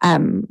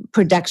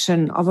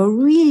production of a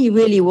really,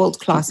 really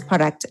world-class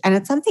product. And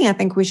it's something I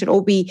think we should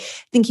all be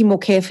thinking more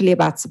carefully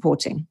about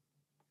supporting.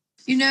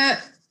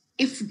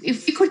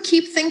 If we could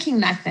keep thinking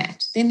like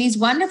that, then these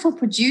wonderful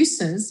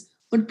producers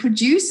would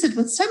produce it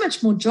with so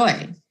much more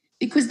joy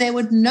because they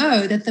would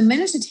know that the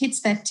minute it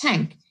hits that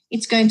tank,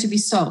 it's going to be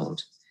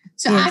sold.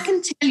 So I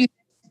can tell you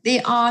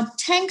there are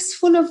tanks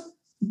full of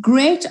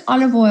great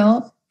olive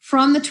oil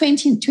from the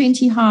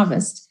 2020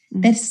 harvest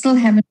that still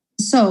haven't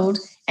been sold.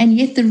 And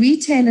yet the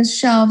retailers'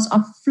 shelves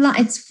are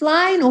it's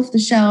flying off the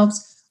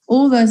shelves,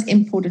 all those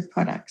imported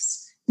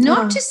products.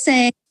 Not to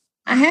say,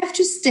 I have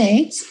to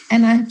state,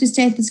 and I have to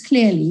state this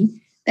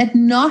clearly, that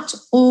not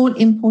all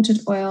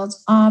imported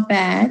oils are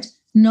bad.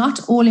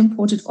 Not all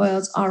imported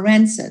oils are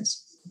rancid.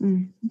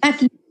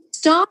 But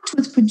start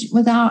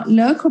with our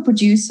local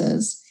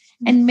producers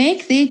and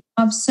make their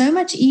job so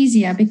much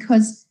easier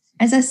because,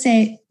 as I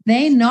say,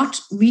 they're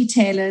not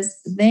retailers,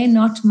 they're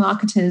not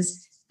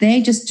marketers,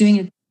 they're just doing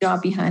a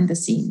job behind the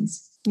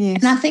scenes. Yes.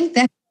 And I think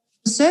that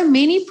so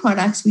many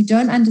products, we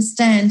don't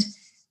understand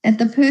that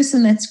the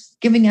person that's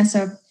giving us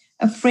a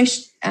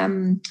fresh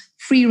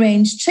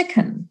free-range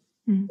chicken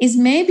is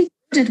maybe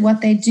good at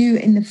what they do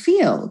in the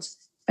field,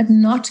 but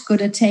not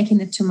good at taking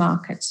it to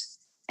market.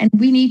 And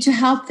we need to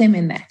help them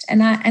in that.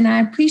 And I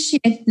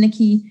appreciate,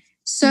 Nikki,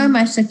 so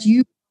much that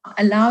you are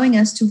allowing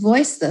us to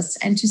voice this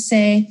and to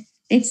say,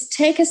 let's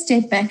take a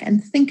step back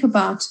and think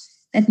about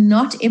that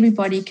not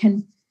everybody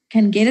can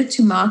get it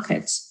to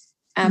market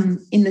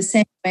in the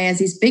same way as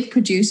these big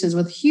producers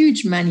with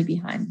huge money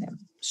behind them.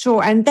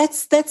 Sure. And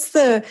that's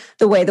the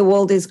way the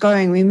world is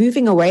going. We're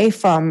moving away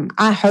from,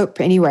 I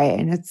hope anyway,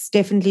 and it's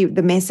definitely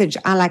the message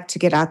I like to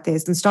get out there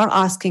is and start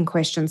asking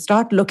questions,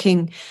 start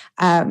looking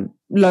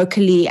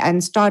locally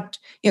and start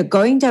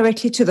going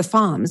directly to the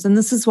farms. And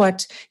this is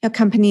what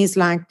companies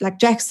like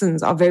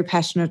Jackson's are very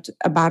passionate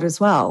about as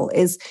well,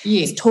 is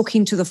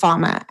talking to the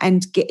farmer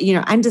and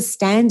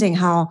understanding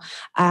how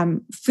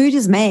food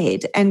is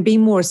made and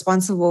being more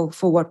responsible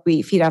for what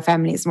we feed our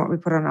families and what we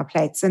put on our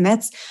plates. And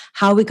that's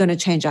how we're going to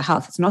change our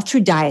health. It's not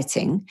through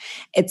dieting.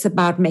 It's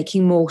about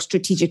making more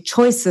strategic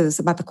choices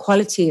about the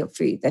quality of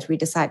food that we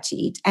decide to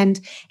eat. And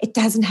it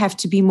doesn't have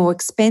to be more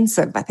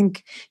expensive. I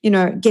think,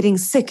 getting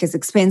sick is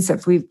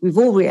expensive. We've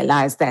all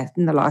realized that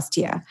in the last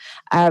year.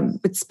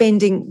 But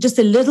spending just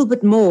a little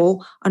bit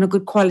more on a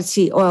good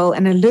quality oil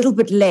and a little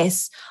bit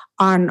less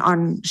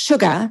on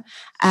sugar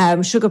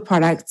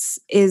products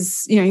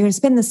is, you're going to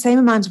spend the same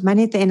amount of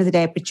money at the end of the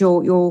day, but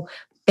your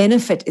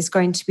benefit is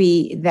going to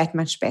be that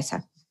much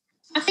better.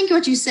 I think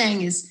what you're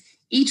saying is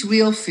eat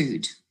real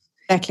food.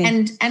 Exactly.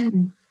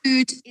 And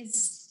food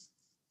is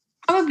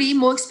probably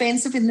more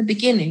expensive in the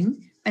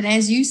beginning, but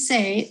as you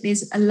say,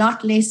 there's a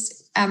lot less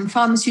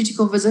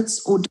pharmaceutical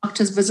visits or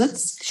doctor's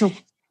visits. Sure.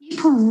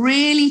 People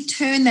really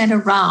turn that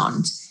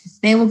around.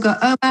 They will go,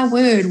 oh my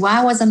word,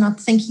 why was I not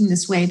thinking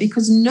this way?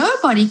 Because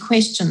nobody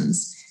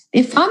questions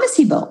their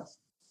pharmacy bill,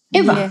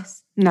 ever.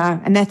 Yes.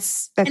 No, and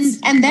that's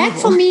and that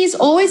for me is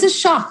always a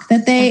shock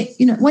that they,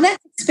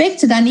 that's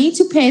expected. I need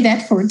to pay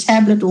that for a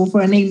tablet or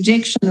for an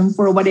injection and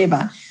for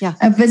whatever,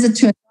 a visit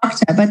to a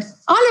doctor. But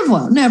olive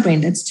oil, no,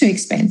 Brenda, it's too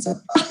expensive.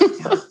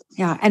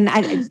 Yeah, and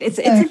it's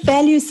a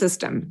value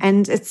system,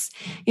 and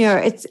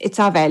it's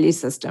our value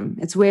system.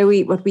 It's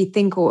what we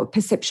think or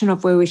perception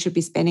of where we should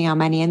be spending our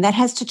money, and that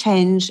has to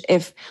change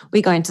if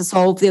we're going to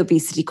solve the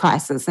obesity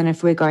crisis and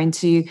if we're going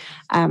to,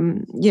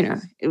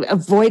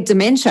 avoid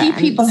dementia.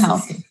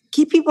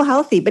 Keep people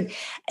healthy. But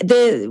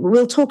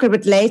we'll talk a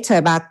bit later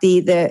about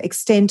the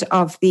extent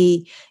of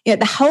the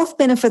health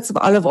benefits of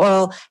olive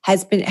oil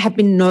have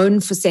been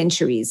known for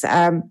centuries.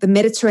 The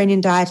Mediterranean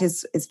diet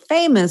is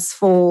famous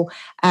for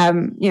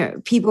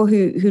people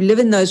who live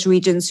in those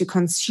regions who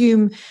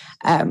consume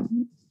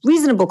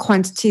reasonable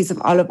quantities of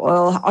olive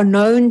oil are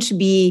known to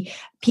be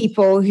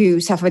people who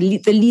suffer the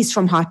least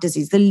from heart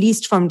disease, the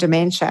least from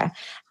dementia.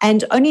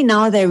 And only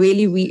now they're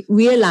really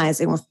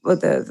realizing, or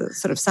the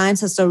sort of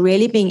scientists are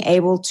really being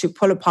able to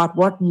pull apart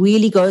what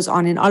really goes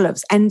on in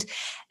olives. And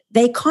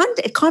it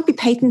can't be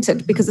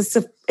patented because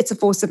it's a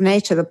force of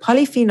nature. The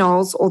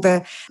polyphenols or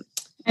the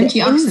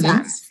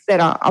antioxidants that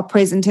are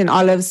present in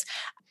olives,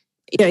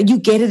 you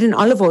get it in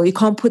olive oil. You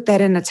can't put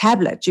that in a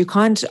tablet. You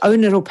can't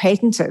own it or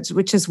patent it,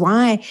 which is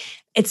why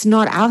it's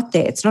not out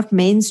there. It's not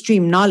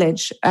mainstream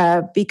knowledge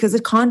because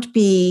it can't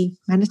be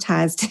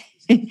monetized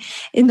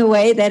in the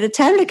way that a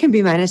tablet can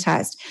be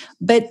monetized.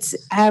 But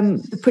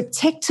the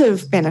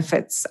protective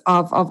benefits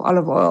of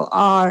olive oil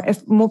are,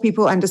 if more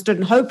people understood,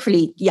 and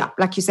hopefully,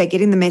 like you say,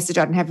 getting the message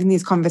out and having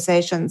these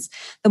conversations,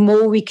 the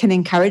more we can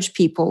encourage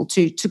people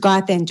to go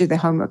out there and do their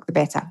homework, the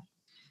better.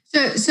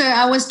 So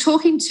I was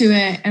talking to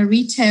a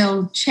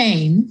retail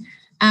chain.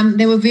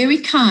 They were very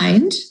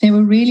kind. They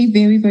were really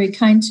very, very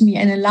kind to me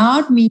and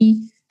allowed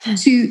me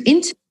to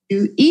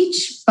interview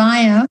each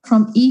buyer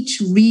from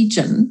each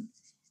region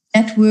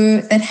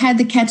that had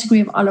the category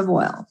of olive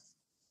oil.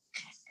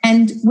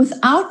 And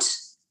without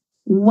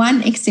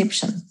one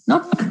exception,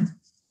 not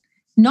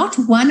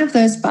one of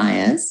those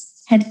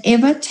buyers had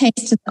ever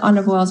tasted the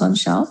olive oils on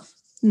shelf.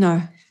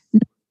 No.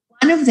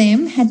 One of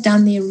them had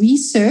done their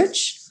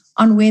research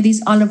on where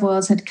these olive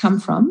oils had come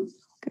from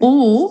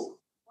or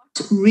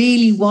what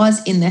really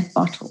was in that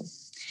bottle.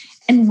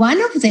 And one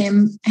of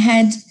them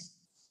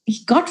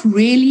got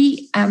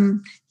really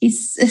he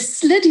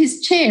slid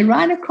his chair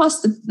right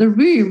across the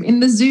room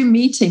in the Zoom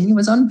meeting. He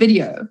was on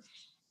video.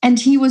 And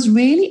he was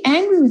really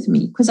angry with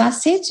me because I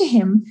said to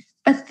him,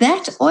 but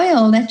that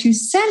oil that you're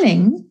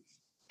selling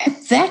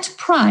at that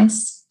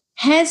price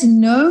has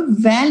no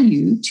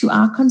value to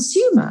our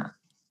consumer.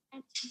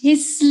 And he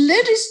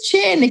slid his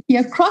chair, Nikki,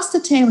 across the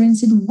table and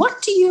said,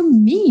 what do you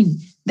mean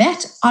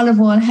that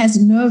olive oil has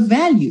no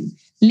value?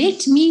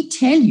 Let me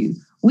tell you,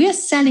 we are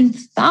selling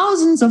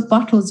thousands of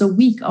bottles a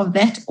week of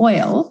that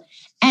oil.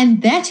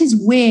 And that is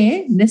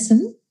where,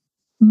 listen,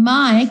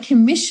 my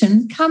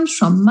commission comes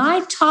from.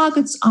 My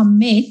targets are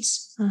met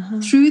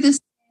through the sales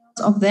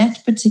of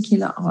that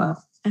particular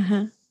oil.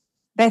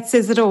 That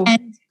says it all.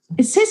 And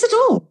it says it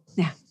all.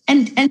 Yeah.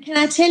 And can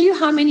I tell you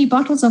how many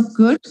bottles of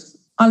good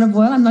olive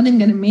oil? I'm not even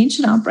going to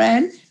mention our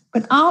brand,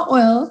 but our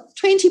oil,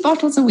 20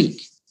 bottles a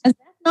week. Does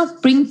that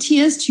not bring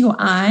tears to your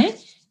eye?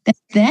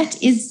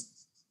 That is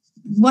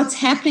what's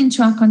happening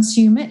to our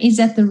consumer, is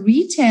that the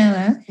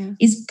retailer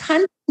is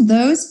punting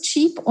those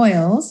cheap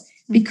oils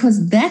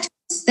because that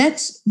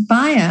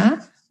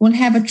buyer will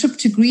have a trip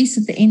to Greece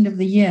at the end of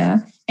the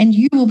year, and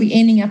you will be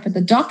ending up at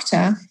the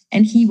doctor,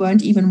 and he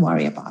won't even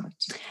worry about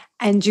it.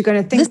 And you're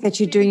going to think that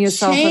you're doing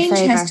yourself a favor.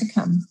 Change has to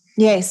come.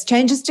 Yes,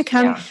 change has to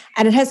come,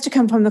 and it has to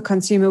come from the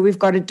consumer. We've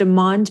got to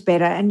demand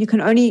better, and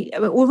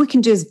all we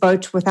can do is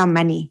vote with our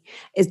money,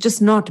 is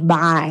just not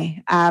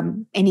buy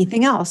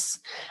anything else.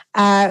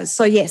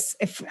 So yes,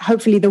 if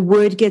hopefully the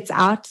word gets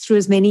out through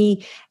as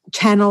many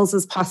channels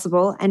as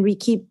possible, and we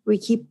keep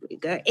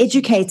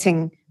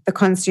educating the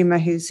consumer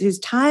who's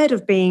tired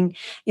of being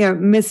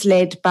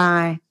misled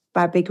by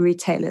big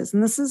retailers.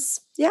 And this is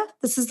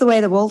the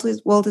way the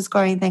world is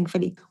going,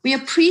 thankfully. We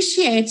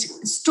appreciate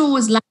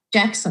stores like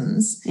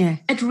Jackson's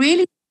that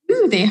really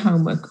do their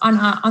homework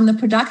on the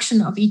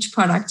production of each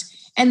product,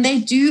 and they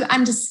do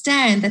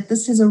understand that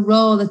this is a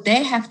role that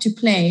they have to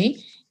play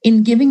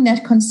in giving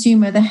that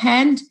consumer the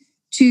hand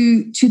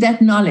to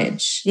that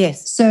knowledge.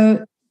 Yes.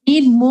 So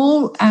we need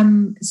more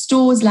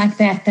stores like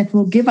that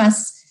will give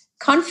us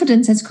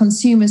confidence as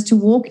consumers to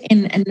walk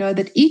in and know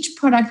that each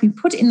product we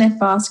put in that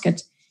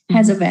basket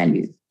has a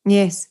value.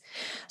 Yes.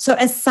 So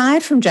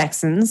aside from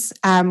Jackson's,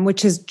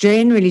 which is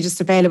generally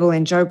just available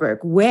in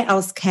Joburg, where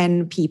else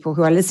can people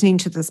who are listening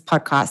to this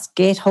podcast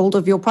get hold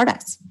of your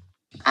products?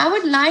 I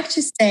would like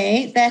to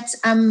say that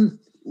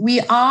we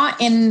are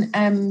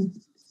in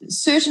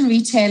certain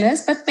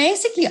retailers, but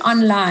basically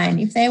online.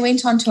 If they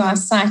went onto our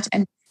site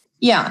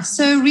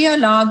so Rio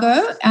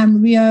Largo,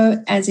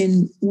 Rio as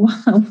in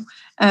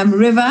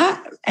river,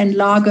 and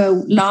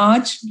Largo,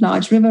 large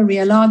river,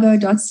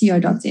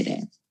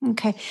 riolargo.co.za.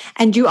 Okay.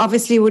 And you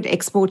obviously would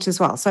export as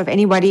well. So if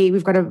anybody,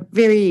 we've got a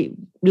very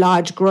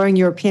large growing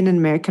European and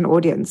American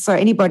audience. So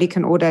anybody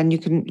can order and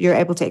you're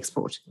able to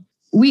export.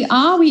 We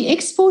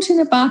export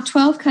in about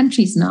 12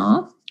 countries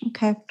now.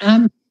 Okay.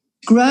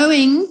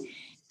 Growing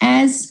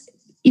as,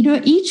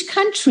 each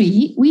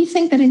country, we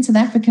think that in South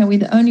Africa, we're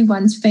the only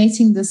ones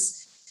facing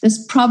this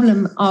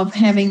problem of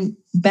having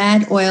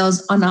bad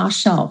oils on our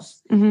shelf.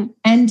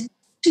 And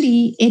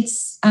actually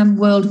it's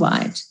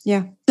worldwide.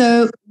 Yeah.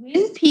 So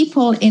when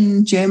people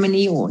in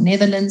Germany or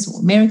Netherlands or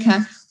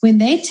America, when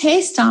they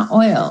taste our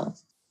oil,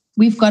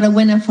 we've got a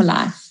winner for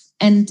life.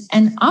 And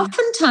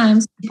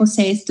oftentimes people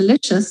say it's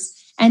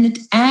delicious and it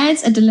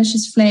adds a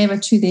delicious flavor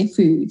to their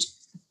food.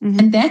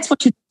 And that's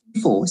what you're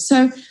looking for.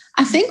 So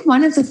I think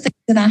one of the things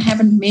that I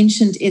haven't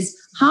mentioned is,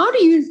 how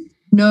do you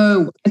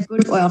know a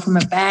good oil from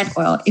a bad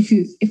oil if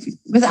you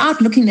without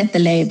looking at the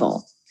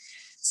label?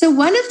 So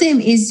one of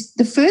them is,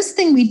 the first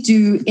thing we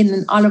do in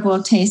an olive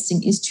oil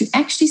tasting is to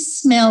actually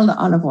smell the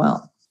olive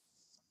oil.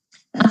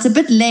 Now, it's a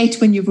bit late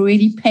when you've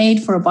already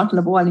paid for a bottle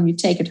of oil and you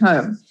take it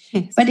home.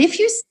 Yes. But if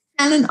you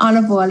smell an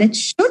olive oil, it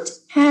should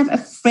have a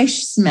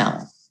fresh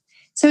smell.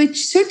 So it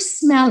should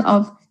smell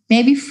of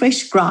maybe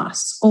fresh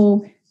grass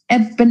or a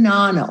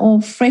banana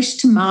or fresh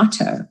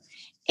tomato.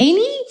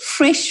 Any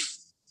fresh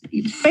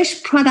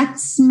product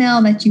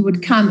smell that you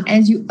would come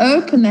as you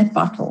open that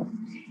bottle.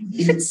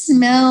 If it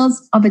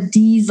smells of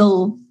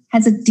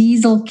has a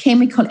diesel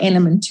chemical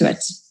element to it,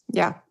 just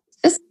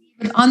leave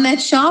it on that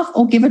shelf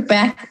or give it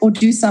back or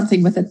do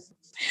something with it.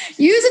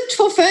 Use it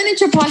for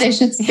furniture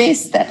polish. It's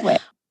best that way.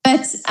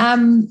 But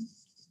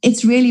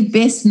it's really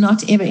best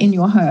not ever in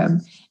your home.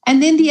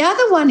 And then the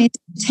other one is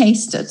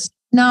taste it.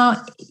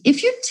 Now,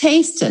 if you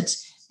taste it,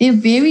 there are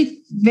very,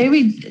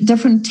 very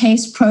different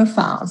taste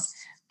profiles.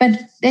 But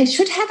they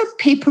should have a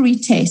peppery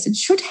taste. It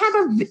should have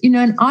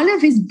an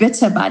olive is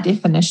bitter by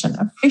definition.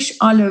 A fresh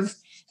olive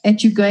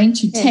that you're going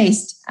to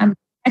taste. I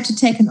had to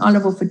take an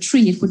olive off a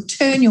tree. It would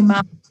turn your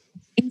mouth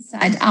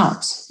inside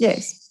out.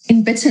 Yes.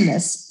 In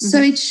bitterness. So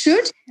it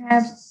should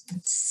have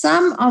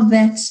some of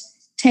that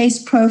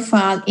taste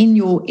profile in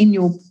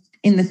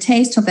the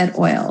taste of that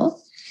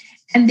oil.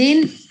 And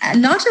then a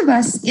lot of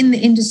us in the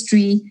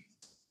industry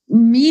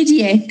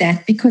mediate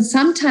that, because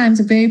sometimes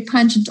a very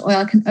pungent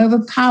oil can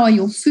overpower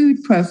your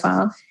food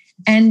profile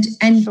and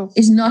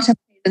is not a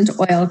pleasant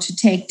oil to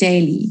take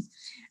daily.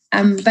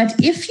 But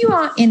if you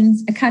are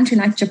in a country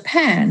like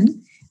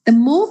Japan, the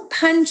more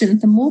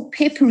pungent, the more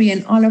peppery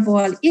an olive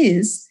oil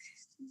is,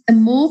 the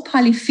more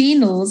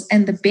polyphenols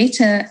and the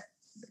better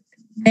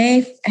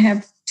they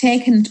have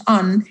taken it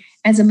on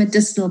as a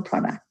medicinal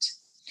product.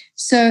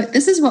 So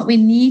this is what we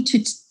need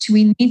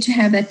to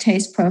have that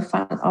taste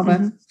profile of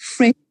a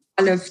fresh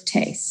olive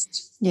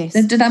taste. Yes.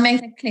 Did I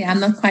make that clear? I'm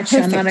not quite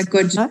sure. I'm not a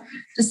good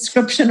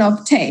description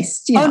of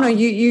taste. Oh no,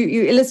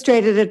 you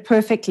illustrated it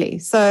perfectly.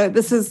 So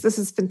this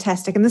is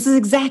fantastic, and this is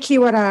exactly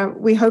what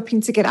we're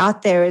hoping to get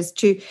out there is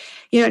to,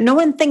 no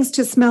one thinks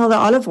to smell the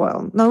olive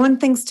oil. No one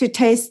thinks to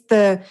taste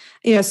the,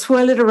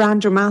 swirl it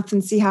around your mouth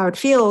and see how it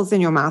feels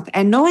in your mouth,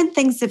 and no one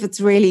thinks if it's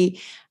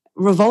really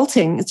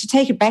revolting is to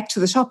take it back to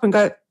the shop and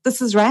go, this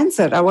is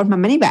rancid, I want my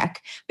money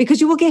back, because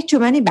you will get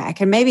your money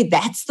back. And maybe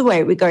that's the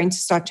way we're going to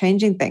start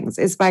changing things,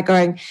 is by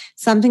going,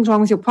 something's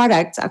wrong with your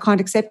product, I can't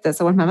accept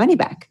this, I want my money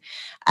back.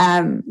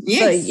 Yes.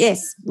 So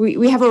yes,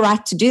 we have a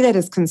right to do that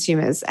as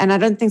consumers. And I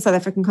don't think South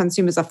African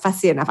consumers are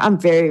fussy enough. I'm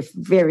very,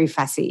 very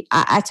fussy.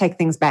 I take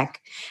things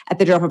back at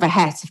the drop of a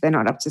hat if they're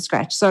not up to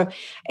scratch. So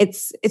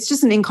it's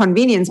just an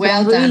inconvenience.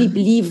 Well but I really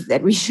believe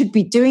that we should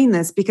be doing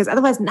this, because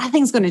otherwise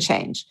nothing's going to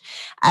change.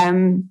 I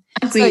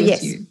agree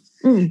with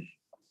you.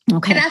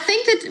 Okay. And I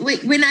think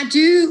that when I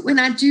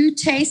do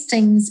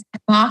tastings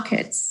at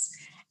markets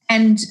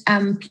and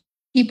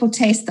people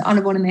taste the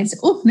olive oil and they say,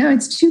 oh, no,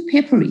 it's too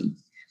peppery.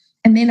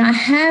 And then I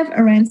have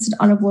a rancid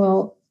olive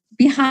oil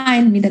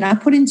behind me that I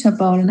put into a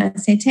bowl and I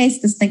say,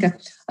 taste this. They go,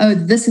 oh,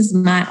 this is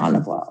my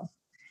olive oil.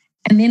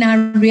 And then I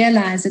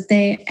realize that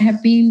they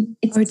have been,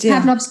 it's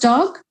Pavlov's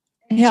dog,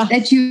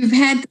 that you've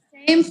had the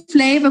same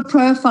flavor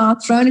profile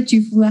thrown at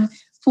you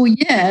for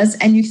years,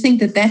 and you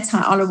think that that's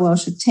how olive oil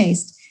should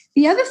taste.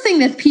 The other thing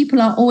that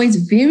people are always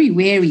very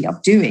wary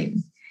of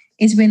doing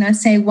is when I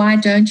say, why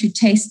don't you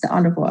taste the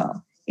olive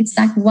oil? It's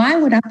like, why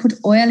would I put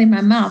oil in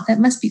my mouth? That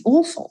must be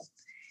awful.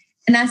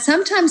 And I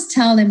sometimes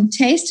tell them,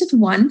 taste it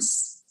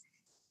once,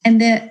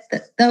 and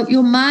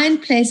your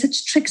mind plays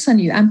such tricks on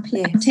you. I'm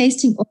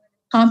tasting oil,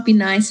 it can't be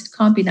nice, it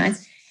can't be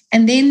nice.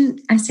 And then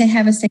I say,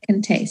 have a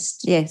second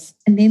taste. Yes.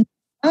 And then,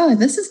 oh,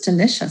 this is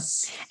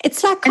delicious.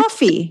 It's like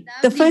coffee.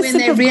 The first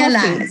sip of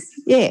coffee.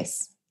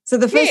 Yes. So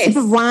the first sip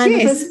of wine,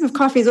 the first sip of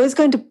coffee is always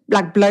going to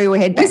blow your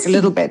head back a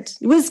little bit.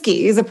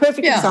 Whiskey is a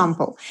perfect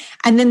example.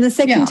 And then the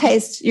second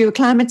taste, you're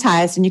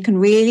acclimatized and you can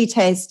really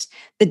taste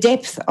the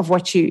depth of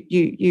what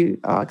you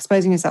are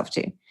exposing yourself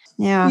to.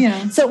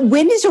 Yeah. So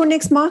when is your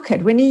next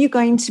market? When are you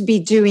going to be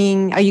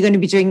doing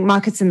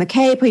markets in the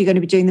Cape? Are you going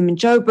to be doing them in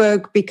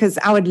Joburg? Because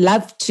I would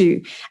love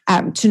to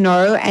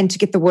know and to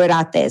get the word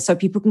out there so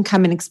people can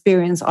come and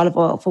experience olive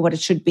oil for what it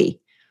should be.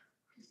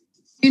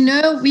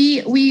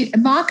 We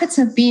markets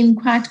have been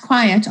quite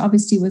quiet,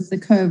 obviously, with the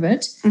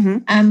COVID.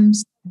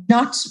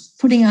 Not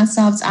putting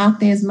ourselves out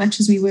there as much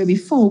as we were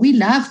before. We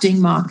love doing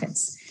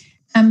markets.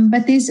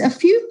 But there's a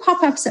few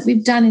pop-ups that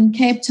we've done in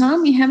Cape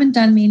Town. We haven't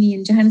done many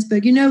in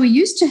Johannesburg. We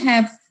used to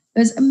have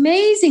those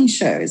amazing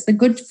shows, the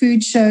good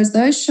food shows,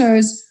 those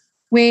shows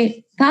where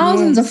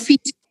thousands of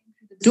feet came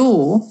to the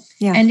door.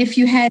 Yeah. And if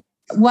you had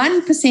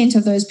 1%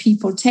 of those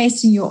people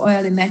tasting your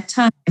oil in that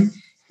time,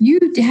 you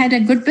had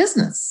a good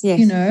business,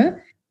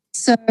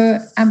 So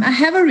I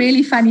have a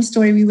really funny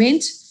story. We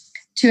went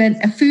to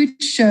a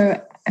food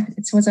show.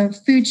 It was a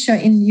food show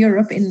in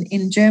Europe,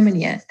 in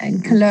Germany,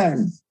 in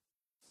Cologne,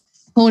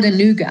 called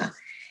Anuga.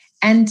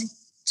 And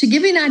to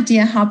give you an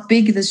idea how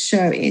big this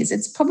show is,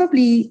 it's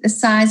probably the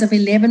size of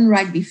 11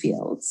 rugby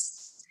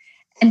fields.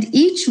 And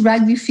each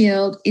rugby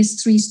field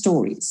is 3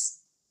 stories.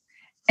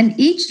 And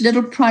each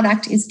little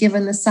product is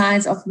given the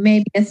size of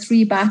maybe a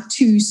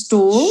 3x2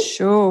 stall.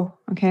 Sure.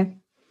 Okay.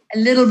 A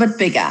little bit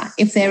bigger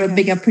if they're a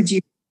bigger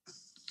producer.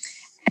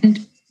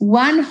 And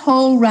one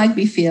whole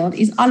rugby field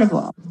is olive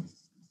oil.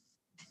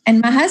 And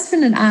my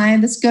husband and I,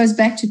 this goes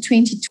back to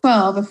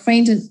 2012, a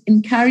friend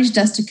encouraged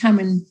us to come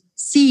and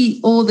see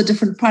all the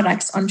different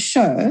products on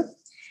show.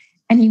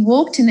 And he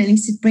walked in and he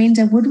said,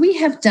 Brenda, would we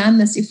have done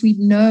this if we'd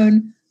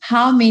known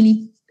how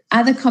many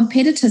other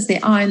competitors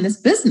there are in this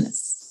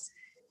business?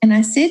 And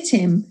I said to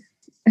him,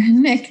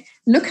 Nick,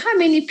 look how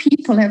many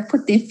people have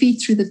put their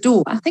feet through the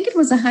door. I think it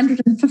was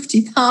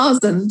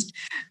 150,000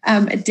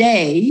 a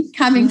day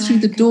coming through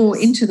the door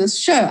into this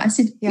show. I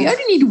said, we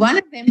only need one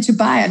of them to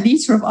buy a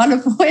liter of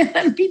olive oil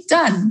and be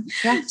done.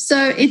 Yeah.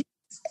 So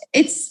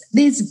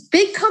there's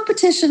big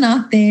competition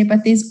out there,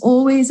 but there's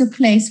always a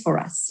place for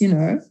us,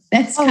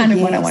 That's kind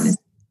of what I want to say.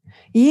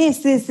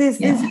 Yes, there's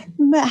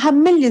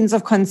millions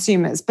of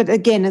consumers, but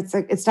again,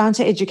 it's down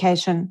to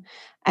education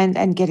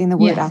and getting the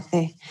word out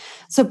there.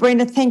 So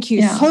Brenda, thank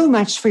you so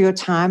much for your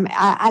time.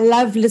 I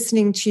love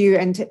listening to you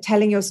and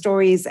telling your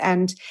stories,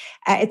 and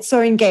it's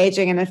so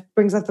engaging and it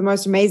brings up the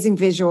most amazing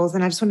visuals,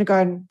 and I just want to go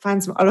and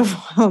find some olive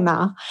oil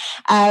now.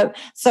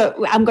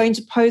 So I'm going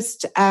to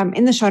post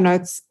in the show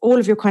notes all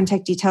of your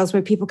contact details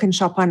where people can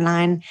shop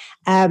online,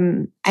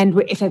 and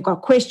if they've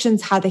got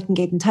questions, how they can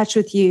get in touch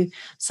with you.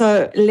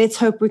 So let's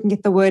hope we can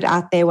get the word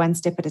out there one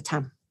step at a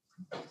time.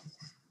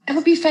 That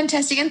would be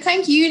fantastic. And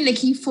thank you,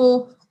 Nikki,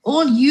 for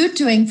all you're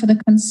doing for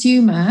the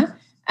consumer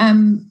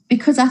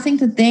because I think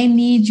that they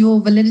need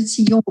your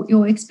validity,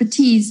 your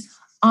expertise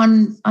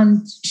on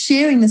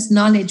sharing this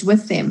knowledge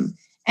with them.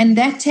 And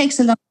that takes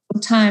a lot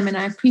of time. And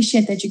I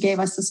appreciate that you gave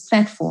us this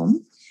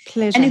platform.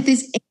 Pleasure. And if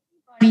there's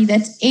anybody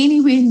that's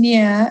anywhere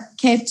near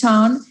Cape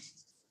Town,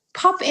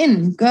 pop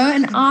in, go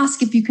and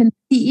ask if you can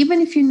see,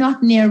 even if you're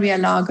not near Rio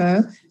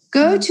Lago,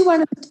 go to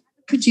one of the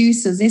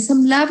producers. There's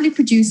some lovely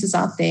producers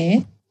out there,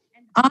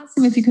 and ask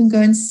them if you can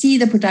go and see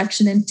the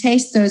production and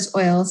taste those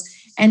oils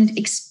and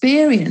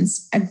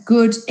experience a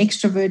good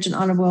extra virgin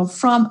olive oil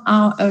from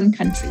our own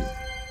country.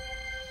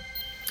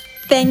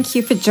 Thank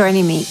you for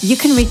joining me. You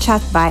can reach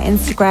out via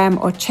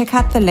Instagram or check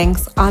out the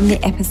links on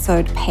the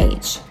episode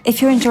page.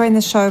 If you're enjoying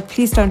the show,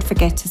 please don't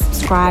forget to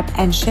subscribe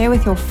and share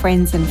with your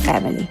friends and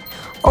family.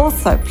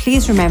 Also,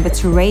 please remember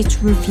to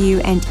rate, review,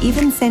 and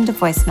even send a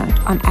voice note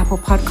on Apple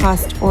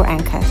Podcast or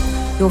Anchor.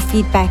 Your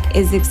feedback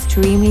is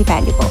extremely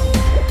valuable.